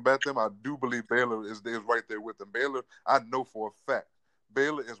teams to combat them. I do believe Baylor is right there with them. Baylor, I know for a fact,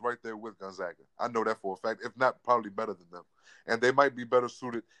 Baylor is right there with Gonzaga. I know that for a fact, if not probably better than them. And they might be better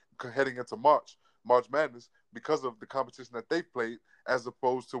suited heading into March Madness because of the competition that they played as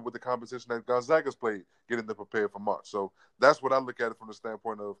opposed to with the competition that Gonzaga's played, getting them prepared for March. So that's what I look at it from the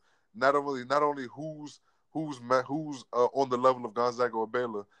standpoint of not only who's on the level of Gonzaga or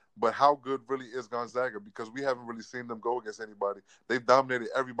Baylor, but how good really is Gonzaga, because we haven't really seen them go against anybody. They've dominated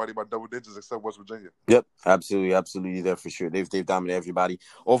everybody by double digits except West Virginia. Yep, absolutely there for sure. They've dominated everybody.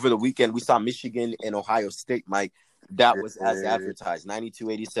 Over the weekend, we saw Michigan and Ohio State, Mike. That was as advertised.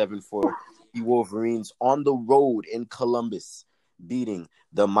 92-87 for the Wolverines on the road in Columbus, beating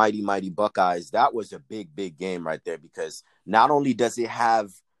the mighty Buckeyes. That was a big game right there, because not only does it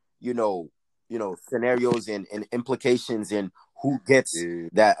have, scenarios and implications in who gets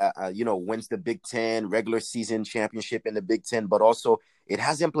that, wins the Big Ten regular season championship in the Big Ten, but also it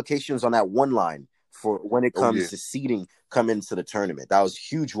has implications on that one line for when it comes to seeding coming into the tournament. That was a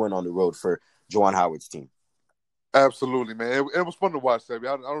huge win on the road for Juwan Howard's team. Absolutely, man. It was fun to watch, Savvy.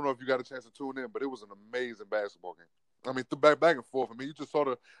 I don't know if you got a chance to tune in, but it was an amazing basketball game. I mean, back and forth. I mean, you just saw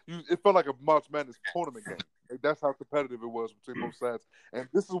it felt like a March Madness tournament game. Like, that's how competitive it was between both sides. And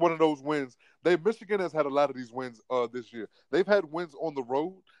this is one of those wins. Michigan has had a lot of these wins this year. They've had wins on the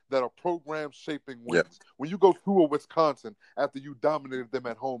road that are program-shaping wins. Yeah. When you go to a Wisconsin after you dominated them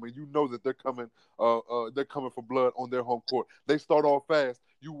at home and you know that they're coming for blood on their home court, they start off fast.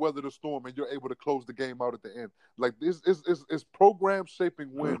 You weather the storm and you're able to close the game out at the end. Like, this is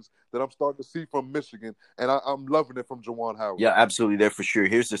program-shaping wins that I'm starting to see from Michigan, and I'm loving it from Juwan Howard. Yeah, absolutely there for sure.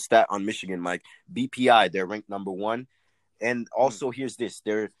 Here's the stat on Michigan, Mike. BPI, they're ranked number 1. And also here's this.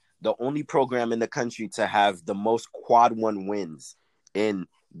 They're the only program in the country to have the most quad 1 wins in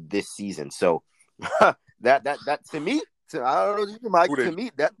this season. So that to me, I don't know, Mike, to me,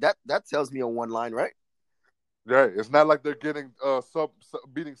 that tells me a one line, right? Yeah, it's not like they're getting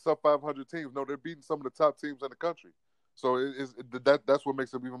beating sub 500 teams. No, they're beating some of the top teams in the country. So that's what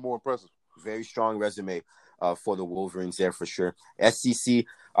makes them even more impressive. Very strong resume for the Wolverines there for sure. SEC,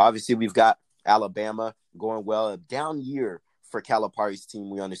 obviously we've got Alabama going well. A down year for Calipari's team,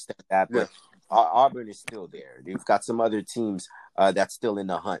 we understand that, but Auburn is still there. They've got some other teams that's still in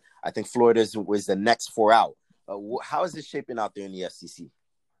the hunt. I think Florida was the next 4 out. How is it shaping out there in the SEC?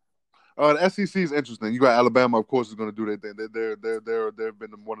 The SEC is interesting. You got Alabama, of course, is going to do their thing. They've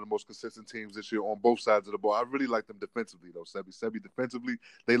been one of the most consistent teams this year on both sides of the ball. I really like them defensively, though. Sebi defensively,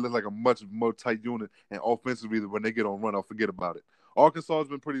 they look like a much more tight unit, and offensively, when they get on run, I'll forget about it. Arkansas has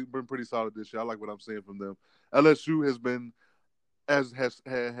been pretty solid this year. I like what I'm seeing from them. LSU has been has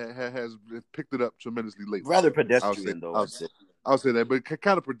picked it up tremendously lately. Rather pedestrian, though. I'll say that, but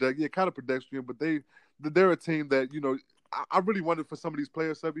kind of pedestrian. But they're a team that I really wondered for some of these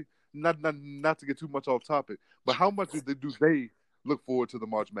players, Sebi, not to get too much off topic, but how much do they look forward to the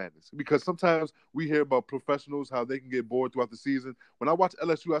March Madness? Because sometimes we hear about professionals, how they can get bored throughout the season. When I watch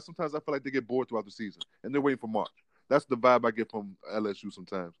LSU, sometimes I feel like they get bored throughout the season, and they're waiting for March. That's the vibe I get from LSU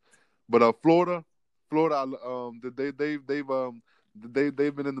sometimes. But Florida, they've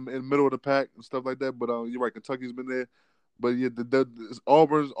been in the middle of the pack and stuff like that. But you're right, Kentucky's been there. But yeah,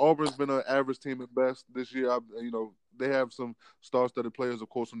 Auburn's been an average team at best this year. They have some star-studded players, of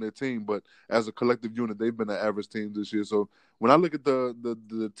course, on their team, but as a collective unit, they've been an average team this year. So when I look at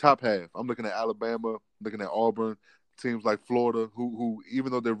the top half, I'm looking at Alabama, looking at Auburn, teams like Florida, who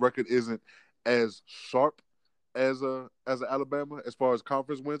even though their record isn't as sharp as Alabama as far as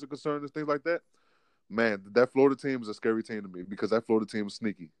conference wins are concerned and things like that. Man, that Florida team is a scary team to me because that Florida team is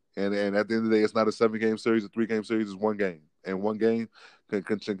sneaky. And at the end of the day, it's not a 7-game series, a 3-game series, it's one game. And one game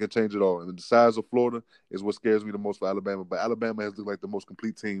can change it all. And the size of Florida is what scares me the most for Alabama. But Alabama has looked like the most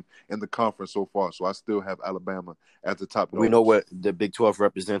complete team in the conference so far. So I still have Alabama at the top. We know what the Big 12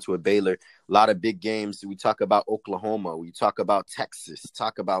 represents with Baylor. A lot of big games. We talk about Oklahoma. We talk about Texas.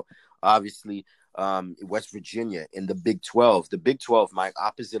 Talk about, obviously, West Virginia in the Big 12. The Big 12, Mike,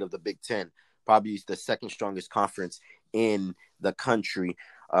 opposite of the Big 10. Probably the second strongest conference in the country.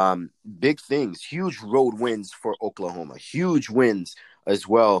 Big things, huge road wins for Oklahoma, huge wins as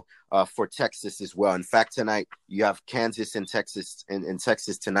well for Texas as well. In fact, tonight you have Kansas and Texas in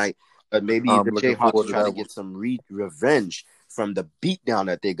Texas tonight. Maybe the Jayhawks trying to get some revenge from the beatdown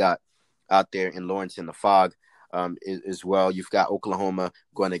that they got out there in Lawrence in the Fog as well. You've got Oklahoma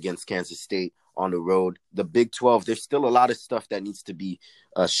going against Kansas State on the road. The Big 12, there's still a lot of stuff that needs to be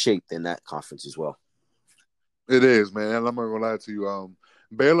shaped in that conference as well. It is, man. I'm not going to lie to you.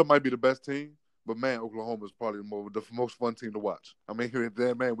 Baylor might be the best team, but, man, Oklahoma is probably the most fun team to watch. I mean,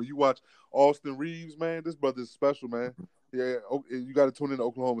 man, when you watch Austin Reeves, man, this brother is special, man. Yeah, you got to tune in to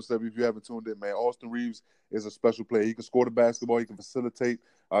Oklahoma City if you haven't tuned in, man. Austin Reeves is a special player. He can score the basketball. He can facilitate.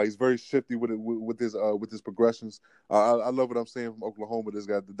 He's very shifty with his progressions. I love what I'm seeing from Oklahoma. This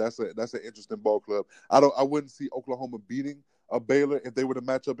guy, that's an interesting ball club. I wouldn't see Oklahoma beating Baylor if they were to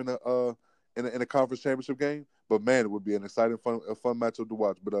match up in a conference championship game. But man, it would be an exciting, fun matchup to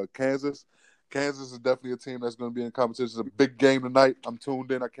watch. But Kansas is definitely a team that's going to be in competition. It's a big game tonight. I'm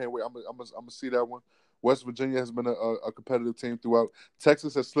tuned in. I can't wait. I'm gonna see that one. West Virginia has been a competitive team throughout.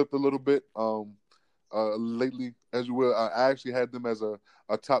 Texas has slipped a little bit lately, as you will. I actually had them as a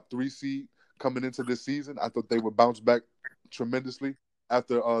top 3 seed coming into this season. I thought they would bounce back tremendously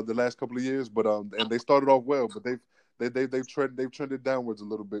after the last couple of years, but and they started off well, but they've trended downwards a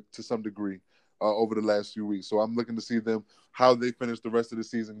little bit to some degree over the last few weeks. So I'm looking to see them how they finish the rest of the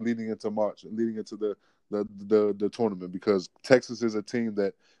season, leading into March, leading into the tournament, because Texas is a team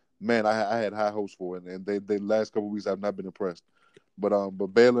that, man, I had high hopes for, and they last couple of weeks I've not been impressed. But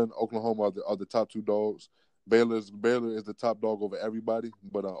Baylor and Oklahoma are the top 2 dogs. Baylor is the top dog over everybody,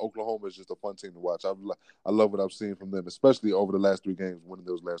 but Oklahoma is just a fun team to watch. I love what I've seen from them, especially over the last 3 games, winning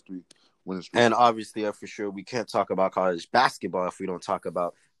those last 3 winning streaks. And obviously, for sure, we can't talk about college basketball if we don't talk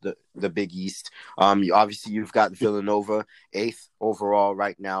about the Big East. Obviously, you've got Villanova, 8th overall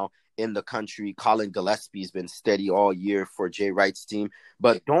right now in the country. Colin Gillespie's been steady all year for Jay Wright's team.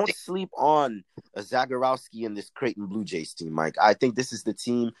 But don't sleep on Zagorowski and this Creighton Blue Jays team, Mike. I think this is the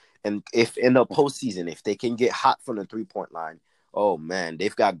team, and if in the postseason, if they can get hot from the 3-point line, oh, man,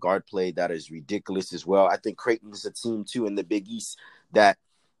 they've got guard play that is ridiculous as well. I think Creighton is a team, too, in the Big East that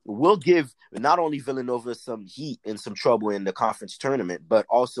will give not only Villanova some heat and some trouble in the conference tournament, but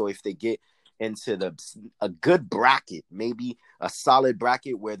also if they get into a good bracket, maybe a solid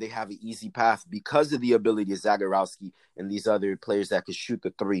bracket where they have an easy path because of the ability of Zagorowski and these other players that can shoot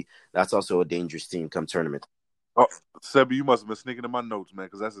the 3. That's also a dangerous team come tournament. Oh, Sebi, you must have been sneaking in my notes, man,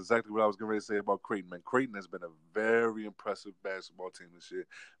 because that's exactly what I was getting ready to say about Creighton, man. Creighton has been a very impressive basketball team this year.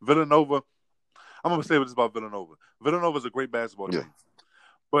 Villanova, I'm going to say this about Villanova. Villanova is a great basketball team.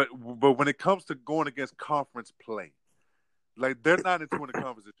 But when it comes to going against conference play, like, they're 9-2 in the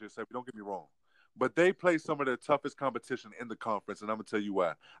conference this year, Sebi, don't get me wrong. But they play some of their toughest competition in the conference, and I'm going to tell you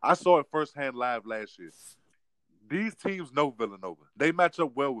why. I saw it firsthand live last year. These teams know Villanova. They match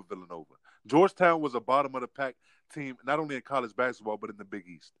up well with Villanova. Georgetown was a bottom of the pack team, not only in college basketball but in the Big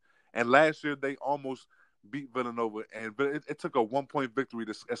East. And last year they almost beat Villanova, and it took a 1-point victory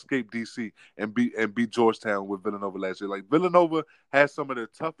to escape DC and beat Georgetown with Villanova last year. Like Villanova has some of the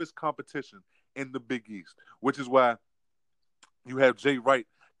toughest competition in the Big East, which is why you have Jay Wright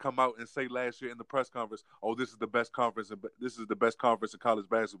come out and say last year in the press conference, "Oh, this is the best conference, and this is the best conference in college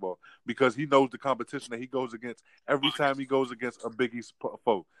basketball," because he knows the competition that he goes against every time he goes against a Big East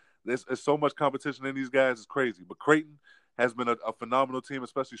foe. There's so much competition in these guys; it's crazy. But Creighton has been a phenomenal team,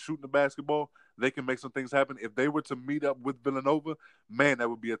 especially shooting the basketball. They can make some things happen. If they were to meet up with Villanova, man, that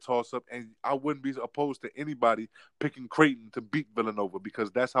would be a toss-up. And I wouldn't be opposed to anybody picking Creighton to beat Villanova because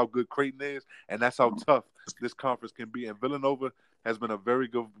that's how good Creighton is, and that's how tough this conference can be. And Villanova has been a very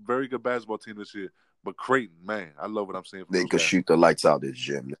good basketball team this year. But Creighton, man, I love what I'm seeing from They those could guys. shoot the lights out this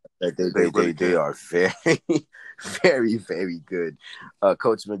gym. They are very, very, very good.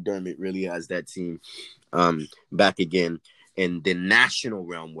 Coach McDermott really has that team back again in the national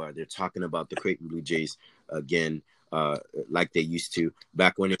realm where they're talking about the Creighton Blue Jays again, like they used to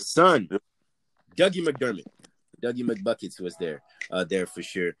back when his son, Dougie McBuckets was there for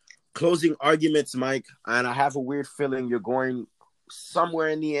sure. Closing arguments, Mike, and I have a weird feeling you're going somewhere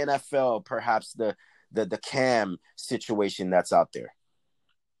in the NFL, perhaps the Cam situation that's out there.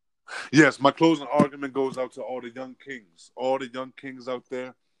 Yes, my closing argument goes out to all the young kings out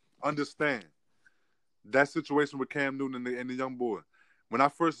there. Understand that situation with Cam Newton and the young boy. When I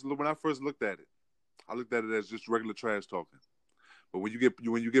first looked at it, I looked at it as just regular trash talking. But when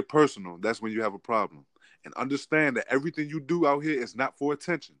you get personal, that's when you have a problem. And understand that everything you do out here is not for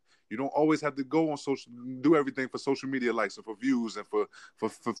attention. You don't always have to go on do everything for social media likes and for views and for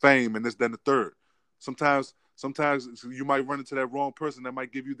fame and this, that, and the third. Sometimes you might run into that wrong person that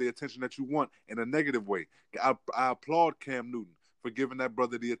might give you the attention that you want in a negative way. I applaud Cam Newton for giving that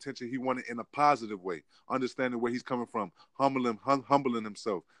brother the attention he wanted in a positive way, understanding where he's coming from, humbling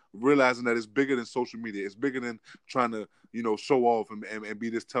himself, realizing that it's bigger than social media. It's bigger than trying to, show off and be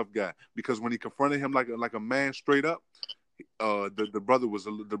this tough guy. Because when he confronted him like a man straight up, the brother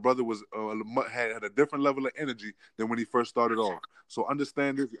had a different level of energy than when he first started off. So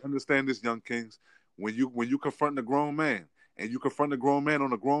understand this, young kings. When you confront a grown man and you confront a grown man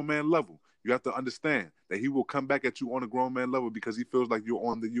on a grown man level, you have to understand that he will come back at you on a grown man level because he feels like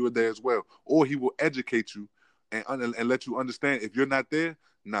you're there as well, or he will educate you and let you understand if you're not there.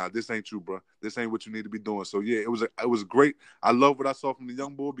 Nah, this ain't you, bro. This ain't what you need to be doing. So yeah, it was great. I love what I saw from the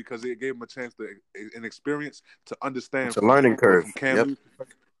young boy because it gave him a chance an experience to understand. It's a learning curve. From Cam Newton,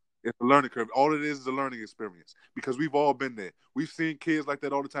 it's a learning curve. All it is a learning experience because we've all been there. We've seen kids like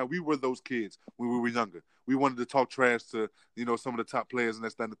that all the time. We were those kids when we were younger. We wanted to talk trash to, some of the top players and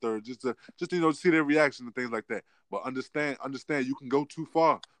that's that and the third, just to see their reaction and things like that. But understand, you can go too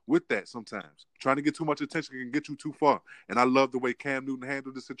far with that sometimes. Trying to get too much attention can get you too far. And I love the way Cam Newton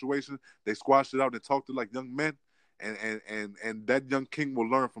handled the situation. They squashed it out and talked to like young men. And that young king will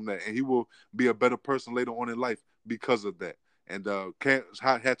learn from that. And he will be a better person later on in life because of that. And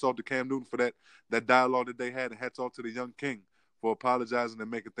hats off to Cam Newton for that dialogue that they had, and hats off to the young king for apologizing and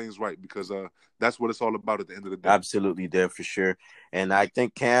making things right because that's what it's all about at the end of the day. Absolutely, there for sure. And I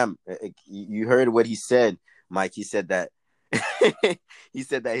think Cam, you heard what he said, Mike. He said that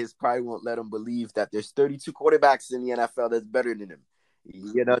his pride won't let him believe that there's 32 quarterbacks in the NFL that's better than him.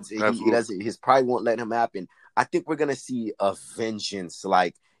 His pride won't let him happen. I think we're gonna see a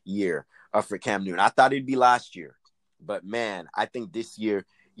vengeance-like year for Cam Newton. I thought it'd be last year. But, man, I think this year,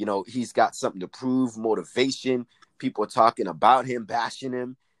 he's got something to prove, motivation. People are talking about him, bashing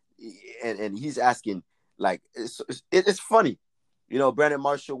him. And he's asking, like, it's funny. Brandon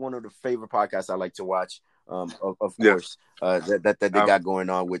Marshall, one of the favorite podcasts I like to watch, of course, that they got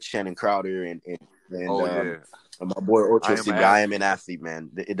going on with Shannon Crowder and my boy Ocho Cinco. I am an athlete, man.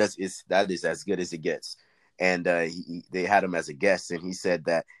 That is as good as it gets. And they had him as a guest, and he said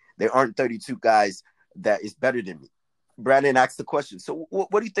that there aren't 32 guys that is better than me. Brandon asked the question, so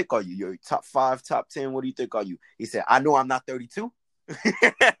what do you think are you? You're top 5, top 10? What do you think are you? He said, I know I'm not 32.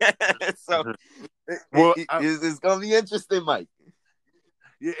 So it's going to be interesting, Mike.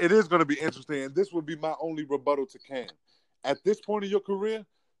 Yeah, it is going to be interesting, and this would be my only rebuttal to Cam. At this point in your career,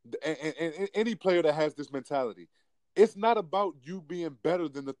 and any player that has this mentality, it's not about you being better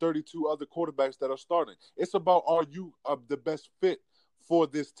than the 32 other quarterbacks that are starting. It's about, are you the best fit for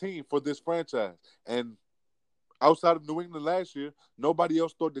this team, for this franchise? And outside of New England last year, nobody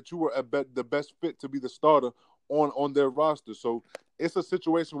else thought that you were the best fit to be the starter on their roster. So it's a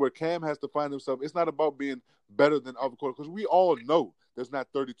situation where Cam has to find himself. It's not about being better than other quarterbacks because we all know there's not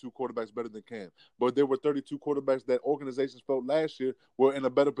 32 quarterbacks better than Cam. But there were 32 quarterbacks that organizations felt last year were in a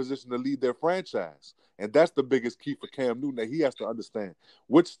better position to lead their franchise. And that's the biggest key for Cam Newton, that he has to understand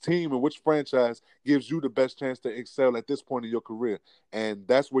which team and which franchise gives you the best chance to excel at this point in your career. And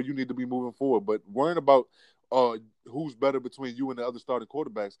that's where you need to be moving forward. But worrying about who's better between you and the other starting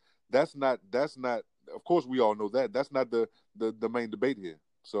quarterbacks, that's not. Of course, we all know that. That's not the main debate here.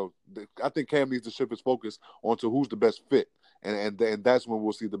 So I think Cam needs to shift his focus onto who's the best fit, and that's when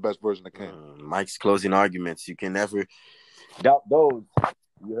we'll see the best version of Cam. Mike's closing arguments. You can never doubt those.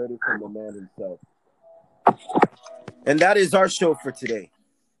 You heard it from the man himself. And that is our show for today.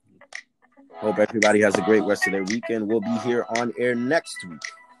 Hope everybody has a great rest of their weekend. We'll be here on air next week.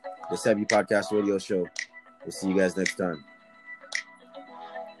 The Sebi Podcast Radio Show. We'll see you guys next time.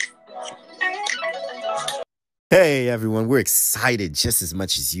 Hey everyone, we're excited just as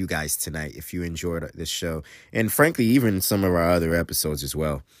much as you guys tonight if you enjoyed this show, and frankly even some of our other episodes as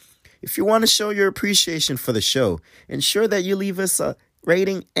well. If you want to show your appreciation for the show, ensure that you leave us a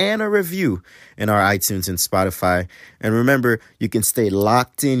rating and a review in our iTunes and Spotify. And remember, you can stay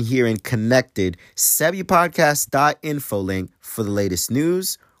locked in here and connected. SebiPodcast.info link for the latest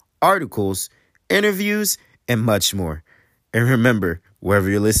news, articles, interviews, and much more. And remember, wherever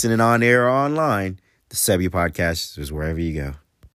you're listening on air or online, the Sebi Podcast is wherever you go.